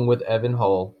 along with Evan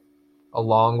Hull,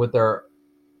 along with their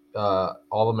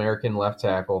All-American left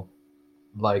tackle.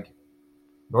 Like,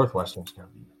 Northwestern's going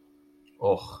to be,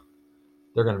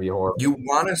 they're going to be horrible. You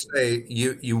want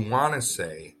to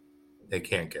say they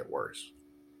can't get worse.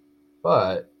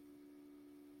 But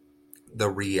the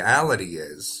reality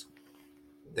is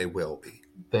they will be.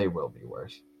 They will be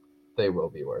worse.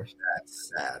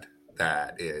 That's sad.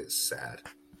 That is sad.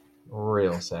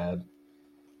 Real sad.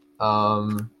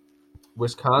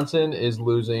 Wisconsin is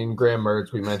losing Graham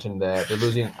Mertz. We mentioned that. They're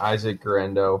losing Isaac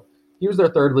Garendo. He was their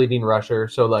third leading rusher,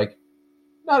 so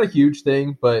not a huge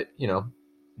thing, but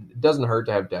it doesn't hurt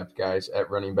to have depth guys at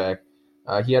running back.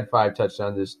 He had 5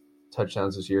 touchdowns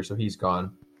this year, so he's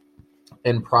gone.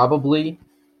 And probably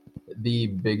the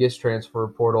biggest transfer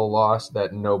portal loss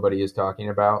that nobody is talking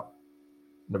about,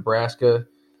 Nebraska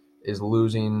is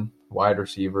losing wide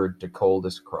receiver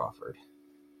DeColdis Crawford.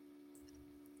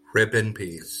 Rip in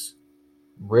peace.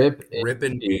 Rip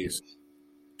in peace.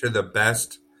 To the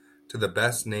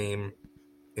best name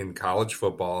in college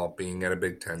football, being at a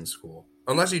Big Ten school.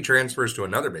 Unless he transfers to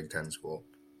another Big Ten school.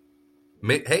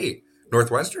 Hey,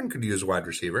 Northwestern could use a wide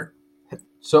receiver.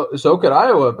 So could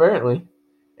Iowa, apparently.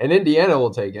 And Indiana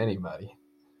will take anybody.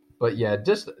 But yeah,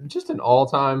 just an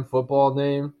all-time football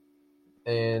name.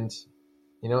 And,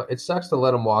 it sucks to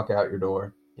let him walk out your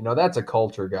door. That's a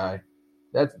culture guy.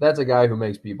 That's a guy who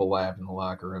makes people laugh in the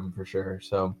locker room for sure.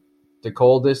 So,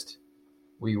 DeColdest,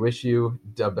 we wish you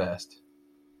the best.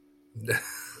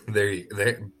 They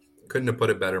couldn't have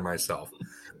put it better myself.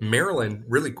 Maryland,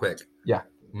 really quick. Yeah.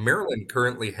 Maryland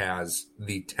currently has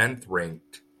the 10th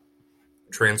ranked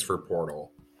transfer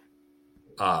portal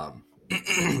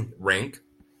rank,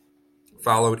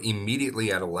 followed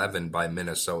immediately at 11 by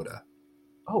Minnesota.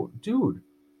 Oh, dude.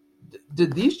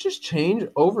 Did these just change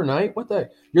overnight? What the?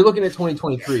 You're looking at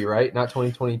 2023, right? Not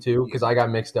 2022? Because I got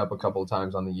mixed up a couple of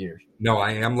times on the years. No,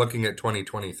 I am looking at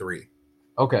 2023.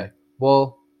 Okay.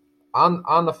 Well,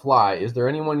 on the fly, is there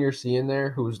anyone you're seeing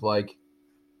there who's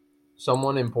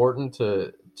someone important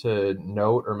to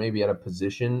note, or maybe at a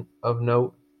position of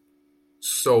note?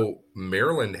 So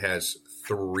Maryland has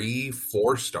 3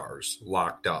 4-stars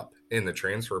locked up in the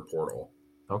transfer portal.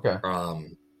 Okay.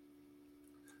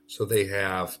 So they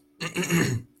have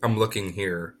I'm looking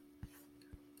here.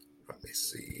 Let me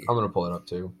see. I'm going to pull it up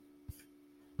too.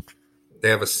 They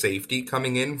have a safety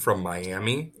coming in from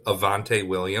Miami, Avante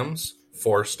Williams.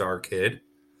 4-star kid.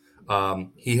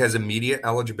 He has immediate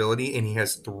eligibility, and he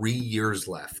has 3 years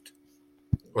left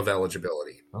of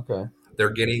eligibility. Okay. They're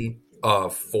getting a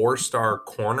 4-star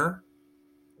corner,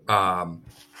 Jaquan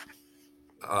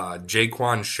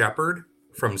Shepard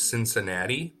from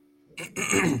Cincinnati.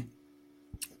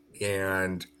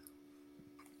 And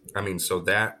I mean, so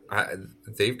that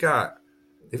they've got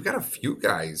a few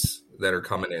guys that are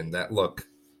coming in that look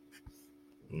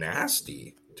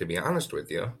nasty, to be honest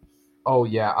with you. Oh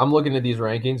yeah, I'm looking at these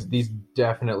rankings. These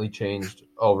definitely changed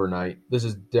overnight. This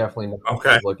is definitely not what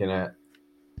I was looking at.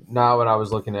 Not what I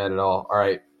was looking at all. All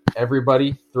right,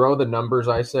 everybody, throw the numbers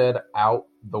I said out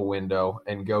the window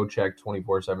and go check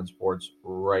 24/7 Sports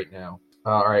right now.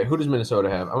 All right, who does Minnesota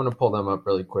have? I'm going to pull them up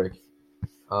really quick.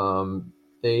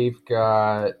 They've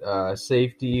got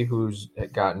safety who's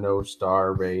got no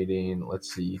star rating.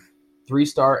 Let's see,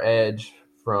 3-star edge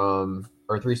or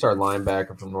 3-star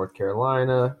linebacker from North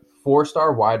Carolina,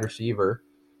 4-star wide receiver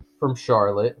from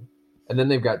Charlotte, and then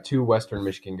they've got 2 Western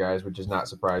Michigan guys, which is not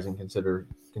surprising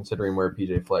considering where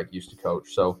PJ Fleck used to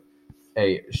coach. So,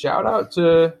 hey, shout out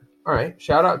to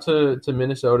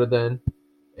Minnesota then,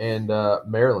 and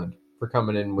Maryland for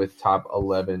coming in with top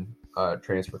 11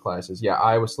 transfer classes. Yeah,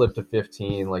 Iowa slipped to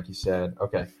 15, like you said.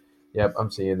 Okay, yep,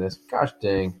 I'm seeing this. Gosh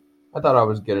dang, I thought I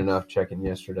was good enough checking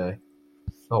yesterday.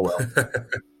 Oh well.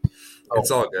 It's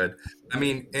all good. I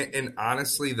mean, and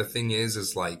honestly, the thing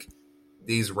is like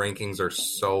these rankings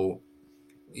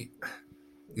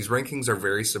are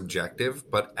very subjective,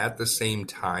 but at the same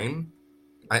time,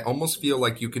 I almost feel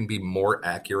like you can be more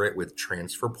accurate with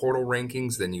transfer portal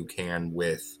rankings than you can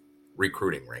with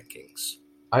recruiting rankings.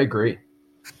 I agree.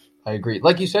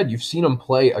 Like you said, you've seen them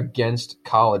play against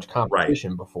college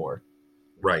competition before.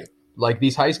 Right. Like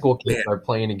these high school kids are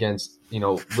playing against,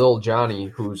 Lil Johnny,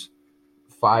 who's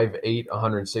 5'8",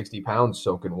 160 pounds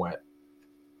soaking wet.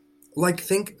 Like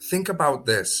think about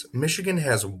this. Michigan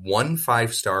has 1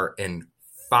 5-star and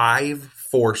 5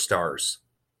 4-stars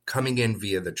coming in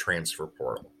via the transfer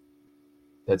portal.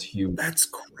 That's huge. That's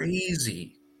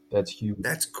crazy. That's huge.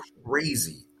 That's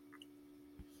crazy.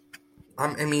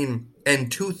 I mean,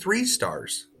 and 2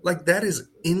 3-stars. Like that is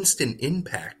instant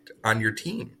impact on your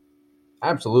team.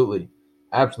 Absolutely.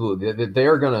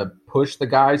 They're going to push the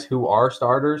guys who are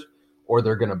starters, or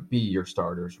they're going to be your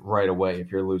starters right away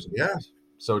if you're losing. Yeah. Guys.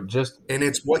 So and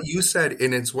it's what you said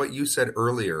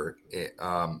earlier.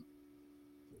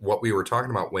 What we were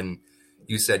talking about when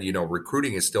you said,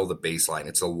 recruiting is still the baseline.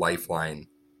 It's a lifeline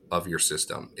of your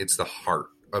system. It's the heart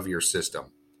of your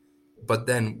system. But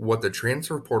then what the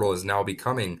transfer portal is now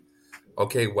becoming,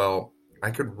 okay, well,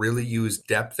 I could really use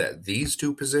depth at these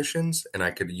 2 positions, and I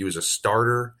could use a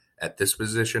starter at this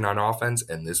position on offense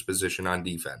and this position on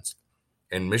defense.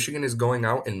 And Michigan is going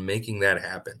out and making that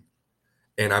happen.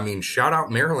 And I mean, shout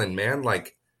out Maryland, man.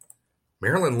 Like,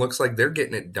 Maryland looks like they're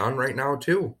getting it done right now,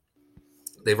 too.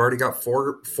 They've already got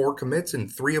four commits,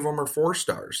 and 3 of them are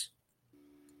 4-stars.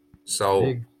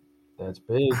 So that's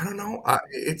big. I don't know.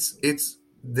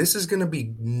 This is going to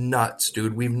be nuts,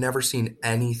 dude. We've never seen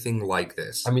anything like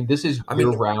this. I mean, this is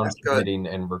year-round committing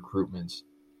and recruitments.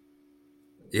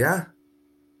 Yeah.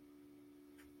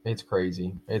 It's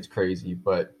crazy,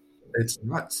 but it's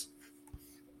nuts.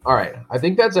 All right. I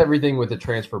think that's everything with the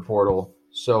transfer portal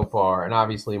so far, and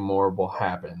obviously more will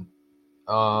happen.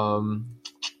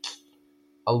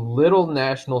 A little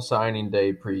National Signing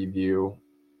Day preview.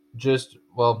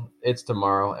 It's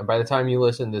tomorrow, and by the time you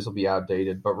listen, this will be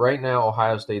outdated. But right now,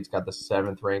 Ohio State's got the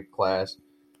 7th ranked class,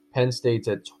 Penn State's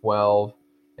at 12,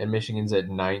 and Michigan's at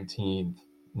 19th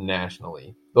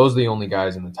nationally. Those are the only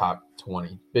guys in the top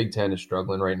 20. Big Ten is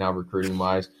struggling right now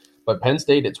recruiting-wise, but Penn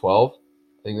State at 12,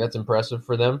 I think that's impressive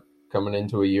for them coming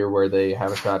into a year where they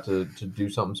have a shot to do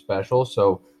something special.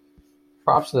 So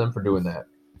props to them for doing that.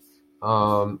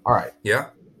 All right. Yeah.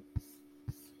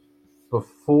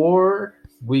 Before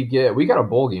we got a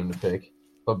bowl game to pick,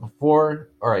 but all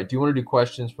right, do you want to do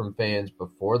questions from fans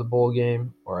before the bowl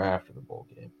game or after the bowl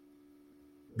game?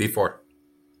 Before.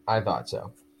 I thought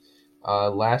so.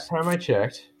 Last time I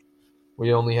checked,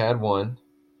 we only had one,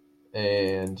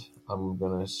 and I'm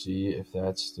going to see if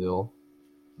that's still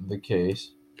the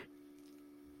case.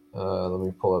 Let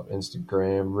me pull up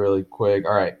Instagram really quick.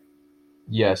 All right.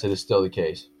 Yes, it is still the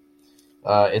case.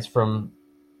 It's from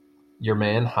your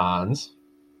man, Hans.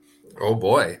 Oh,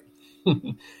 boy.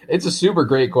 It's a super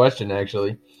great question,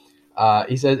 actually.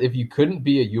 He says, if you couldn't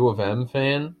be a U of M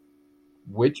fan,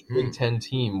 which Big Ten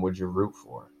team would you root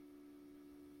for?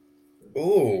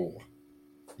 Oh.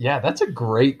 Yeah, that's a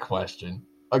great question.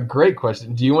 A great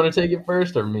question. Do you want to take it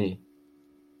first or me?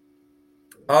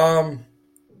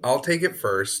 I'll take it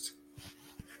first.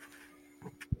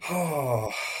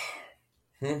 Oh.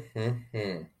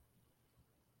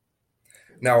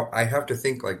 Now, I have to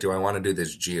think, like, do I want to do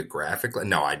this geographically?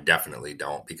 No, I definitely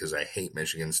don't because I hate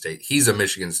Michigan State. He's a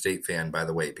Michigan State fan, by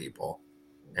the way, people.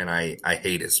 And I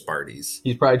hate his Sparties.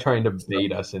 He's probably trying to So,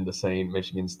 bait us into saying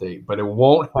Michigan State, but it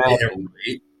won't yeah, happen.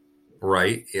 right?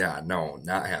 Right? Yeah, no,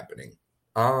 not happening.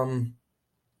 Um,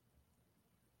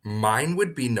 Mine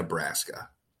would be Nebraska.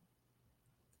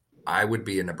 I would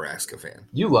be a Nebraska fan.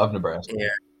 You love Nebraska,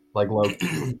 like Loki.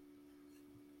 And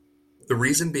the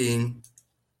reason being,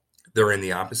 they're in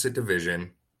the opposite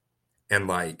division. And,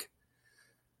 like,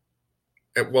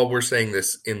 well, we're saying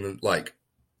this in the, like,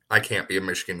 I can't be a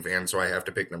Michigan fan, so I have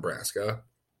to pick Nebraska.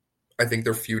 I think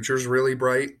their future's really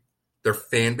bright. Their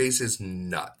fan base is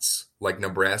nuts. Like,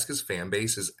 Nebraska's fan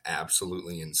base is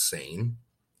absolutely insane.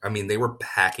 I mean, they were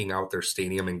packing out their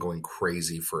stadium and going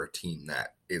crazy for a team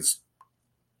that is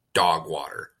dog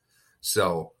water.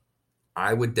 So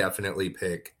I would definitely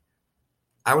pick.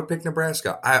 I would pick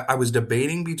Nebraska. I was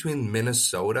debating between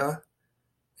Minnesota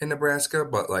and Nebraska,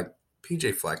 but like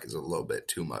PJ Fleck is a little bit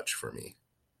too much for me.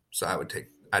 So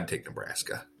I'd take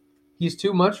Nebraska. He's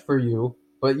too much for you,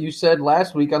 but you said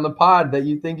last week on the pod that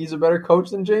you think he's a better coach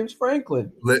than James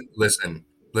Franklin.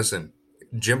 Listen.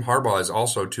 Jim Harbaugh is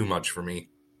also too much for me,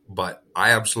 but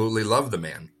I absolutely love the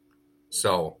man.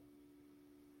 So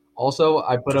Also,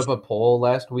 I put up a poll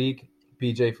last week,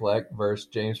 PJ Fleck versus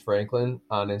James Franklin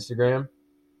on Instagram.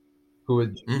 Who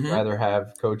would you mhm. rather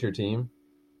have coach your team?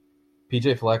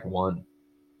 PJ Fleck won.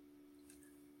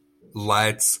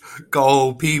 Let's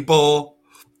go, people.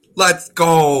 Let's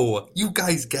go. You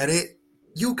guys get it.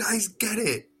 You guys get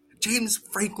it. James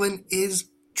Franklin is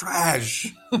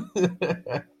trash.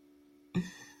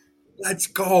 Let's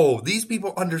go. These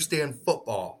people understand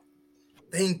football.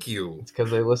 Thank you. It's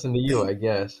because they listen to you, I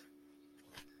guess.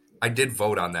 I did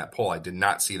vote on that poll. I did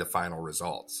not see the final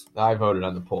results. I voted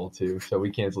on the poll too, so we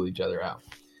cancel each other out.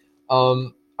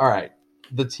 All right.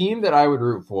 The team that I would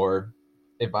root for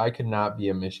if I could not be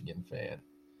a Michigan fan,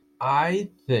 I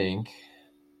think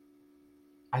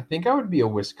I would be a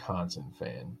Wisconsin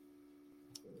fan.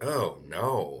 Oh,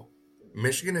 no.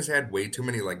 Michigan has had way too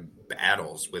many like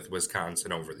battles with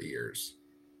Wisconsin over the years.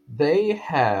 They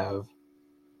have,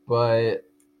 but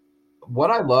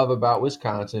what I love about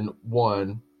Wisconsin,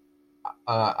 one,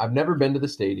 I've never been to the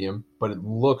stadium, but it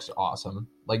looks awesome.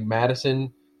 Like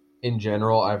Madison in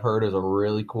general, I've heard is a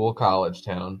really cool college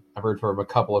town. I've heard from a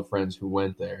couple of friends who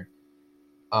went there.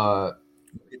 Uh,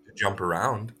 You get to jump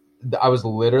around. I was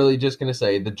literally just going to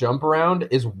say the jump around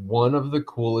is one of the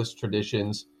coolest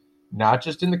traditions, not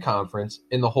just in the conference,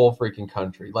 in the whole freaking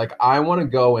country. Like, I want to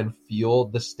go and feel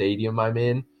the stadium I'm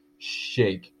in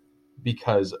shake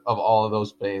because of all of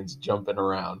those fans jumping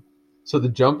around. So the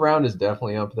jump around is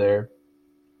definitely up there.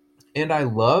 And I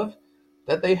love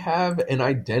that they have an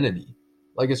identity.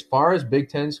 Like, as far as Big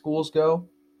Ten schools go,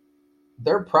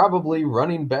 they're probably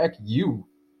running back you.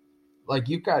 Like,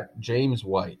 you've got James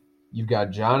White, you've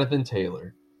got Jonathan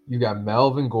Taylor, you've got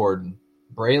Melvin Gordon,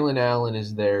 Braylon Allen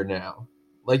is there now.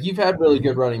 Like, you've had really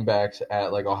good Mhm. running backs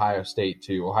at like Ohio State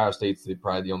too. Ohio State's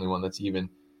probably the only one that's even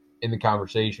in the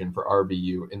conversation for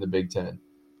RBU in the Big Ten.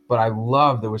 But I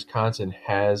love that Wisconsin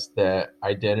has that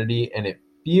identity, and it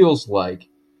feels like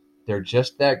they're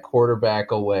just that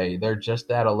quarterback away. They're just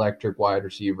that electric wide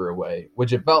receiver away,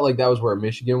 which it felt like that was where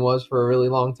Michigan was for a really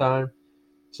long time.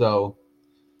 So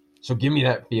so give me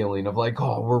that feeling of like,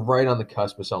 oh, we're right on the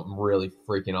cusp of something really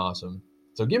freaking awesome.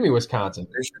 So give me Wisconsin.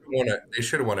 They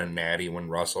should have won a natty when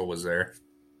Russell was there.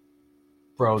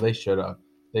 Bro, they should have.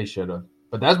 They should have.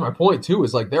 But that's my point too,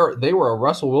 is like they were a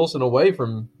Russell Wilson away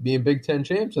from being Big Ten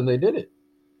champs and they did it.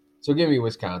 So give me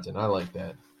Wisconsin. I like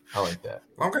that. I like that.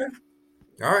 Okay.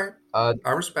 All right. Uh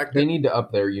I respect they it. need to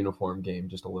up their uniform game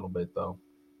just a little bit though.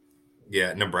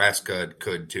 Yeah, Nebraska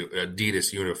could too.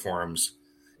 Adidas uniforms.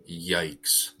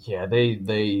 Yikes. Yeah, they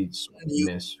You,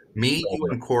 miss me, so you,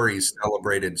 bad. and Corey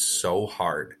celebrated so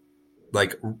hard.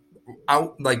 Like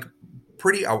like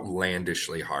pretty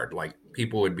outlandishly hard. Like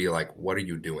people would be like, "What are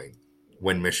you doing?"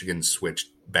 When Michigan switched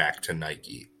back to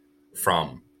Nike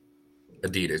from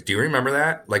Adidas. Do you remember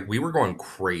that? Like we were going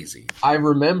crazy. I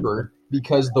remember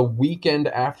because the weekend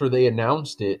after they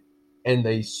announced it and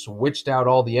they switched out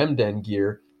all the MDen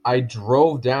gear, I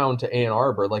drove down to Ann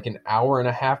Arbor like an hour and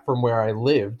a half from where I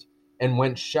lived and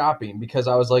went shopping because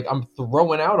I was like, I'm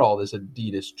throwing out all this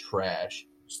Adidas trash.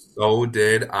 So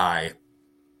did I.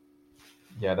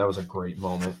 Yeah, that was a great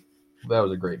moment. That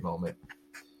was a great moment.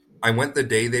 I went the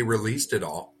day they released it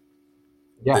all.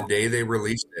 Yeah, The day they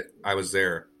released it, I was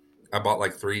there. I bought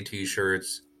like 3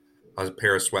 t-shirts, a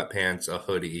pair of sweatpants, a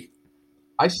hoodie.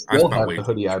 I I still spent have way the too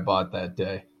hoodie much. I bought that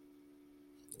day.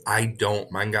 I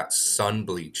don't. Mine got sun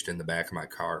bleached in the back of my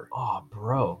car. Oh,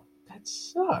 bro, that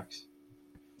sucks.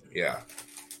 Yeah.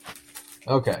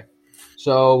 Okay,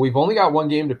 so we've only got one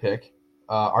game to pick.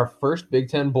 Our first Big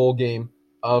Ten bowl game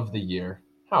of the year.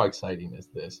 How exciting is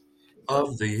this?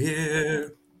 Of the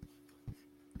year.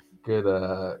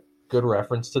 Good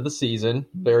reference to the season.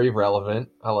 Very relevant.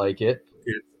 I like it.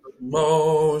 It's the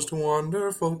most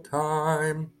wonderful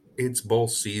time. It's bowl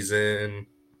season.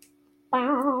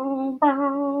 Bow,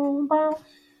 bow, bow.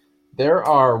 There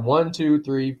are 1, 2,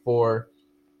 3, 4,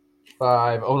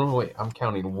 5. Oh no, wait, I'm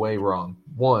counting way wrong.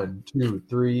 1, 2,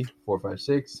 3, 4, 5,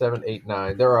 6, 7, 8,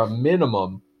 9. There are a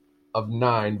minimum of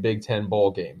 9 Big Ten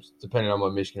bowl games, depending on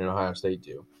what Michigan and Ohio State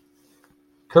do.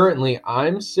 Currently,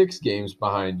 I'm 6 games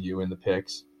behind you in the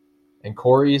picks, and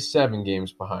Corey is 7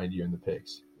 games behind you in the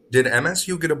picks. Did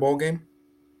MSU get a bowl game?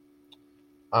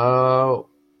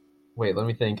 Wait, let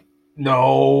me think.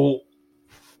 No.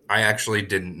 I actually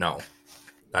didn't know.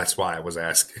 That's why I was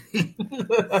asking.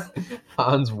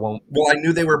 Hans won't. Well, I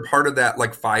knew they were part of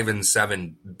that 5 and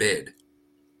 7 bid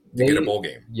to get a bowl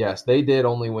game. Yes, they did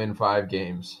only win 5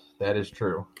 games. That is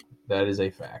true. That is a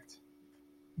fact.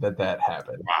 That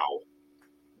happened.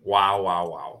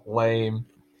 Wow. Lame.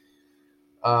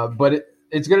 But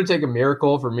it's going to take a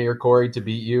miracle for me or Corey to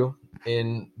beat you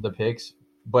in the picks,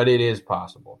 but it is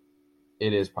possible.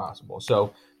 It is possible.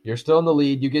 So you're still in the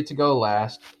lead. You get to go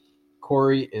last.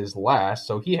 Corey is last,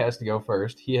 so he has to go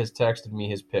first. He has texted me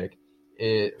his pick.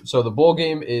 So the bowl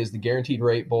game is the Guaranteed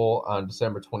Rate Bowl on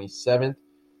December 27th.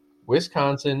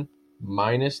 Wisconsin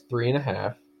minus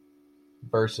 3.5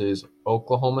 versus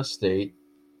Oklahoma State.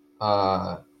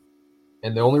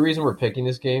 And the only reason we're picking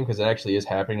this game, because it actually is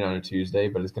happening on a Tuesday,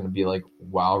 but it's going to be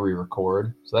while we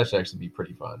record. So that should actually be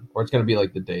pretty fun. Or it's going to be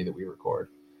the day that we record.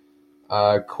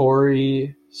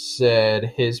 Corey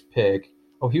said his pick.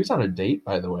 Oh, he was on a date,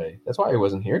 by the way. That's why he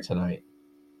wasn't here tonight.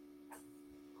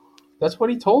 That's what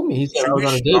he told me. He said I was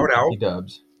on a date with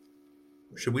Dubs.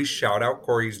 Should we shout out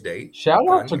Corey's date? Shout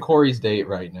out to Corey's date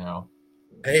right now.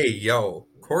 Hey, yo,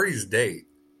 Corey's date.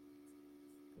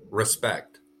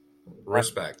 Respect.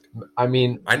 I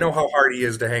mean, I know how hard he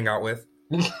is to hang out with.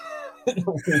 We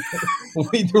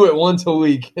do it once a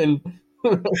week, and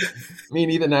me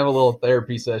and Ethan have a little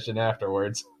therapy session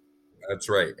afterwards. That's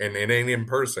right, and it ain't in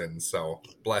person, so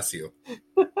bless you.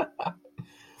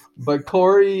 But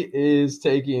Corey is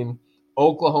taking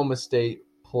Oklahoma State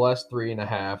plus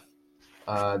 3.5.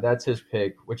 That's his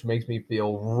pick, which makes me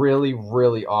feel really,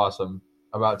 really awesome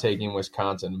about taking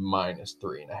Wisconsin minus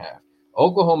 3.5.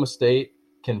 Oklahoma State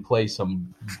can play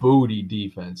some booty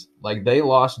defense. They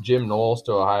lost Jim Knowles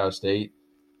to Ohio State.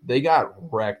 They got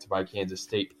wrecked by Kansas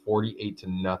State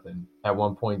 48-0 at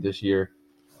one point this year.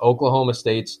 Oklahoma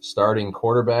State's starting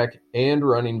quarterback and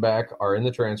running back are in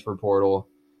the transfer portal.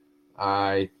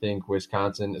 I think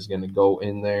Wisconsin is going to go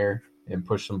in there and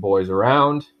push some boys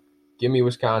around. Give me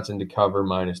Wisconsin to cover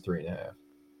minus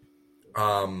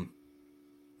 3.5.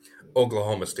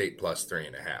 Oklahoma State plus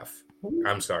 3.5.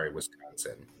 I'm sorry,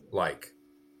 Wisconsin.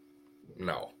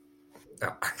 No.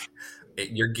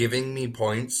 You're giving me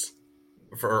points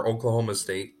for Oklahoma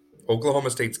State.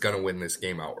 Oklahoma State's going to win this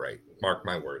game outright. Mark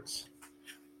my words.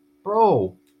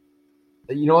 Bro,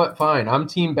 you know what? Fine. I'm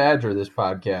Team Badger this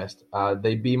podcast.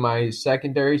 They be my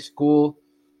secondary school.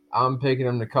 I'm picking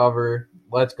them to cover.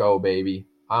 Let's go, baby.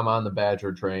 I'm on the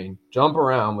Badger train. Jump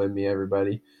around with me,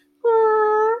 everybody.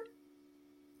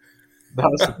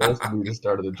 That was supposed to be the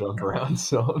start of the jump around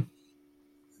song.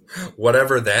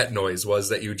 Whatever that noise was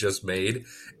that you just made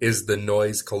is the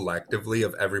noise collectively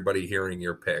of everybody hearing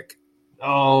your pick.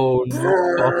 Oh,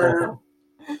 no.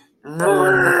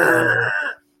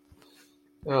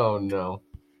 Oh, no.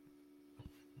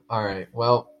 All right.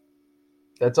 Well,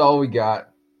 that's all we got.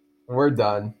 We're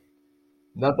done.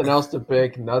 Nothing else to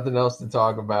pick. Nothing else to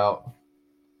talk about.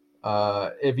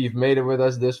 If you've made it with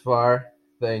us this far,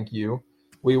 thank you.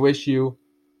 We wish you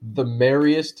the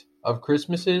merriest of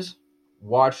Christmases.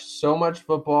 Watch so much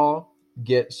football.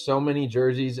 Get so many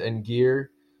jerseys and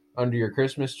gear under your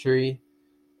Christmas tree.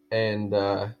 And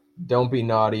don't be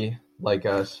naughty like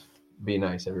us. Be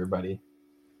nice, everybody.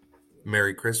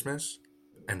 Merry Christmas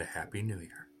and a Happy New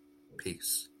Year.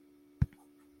 Peace.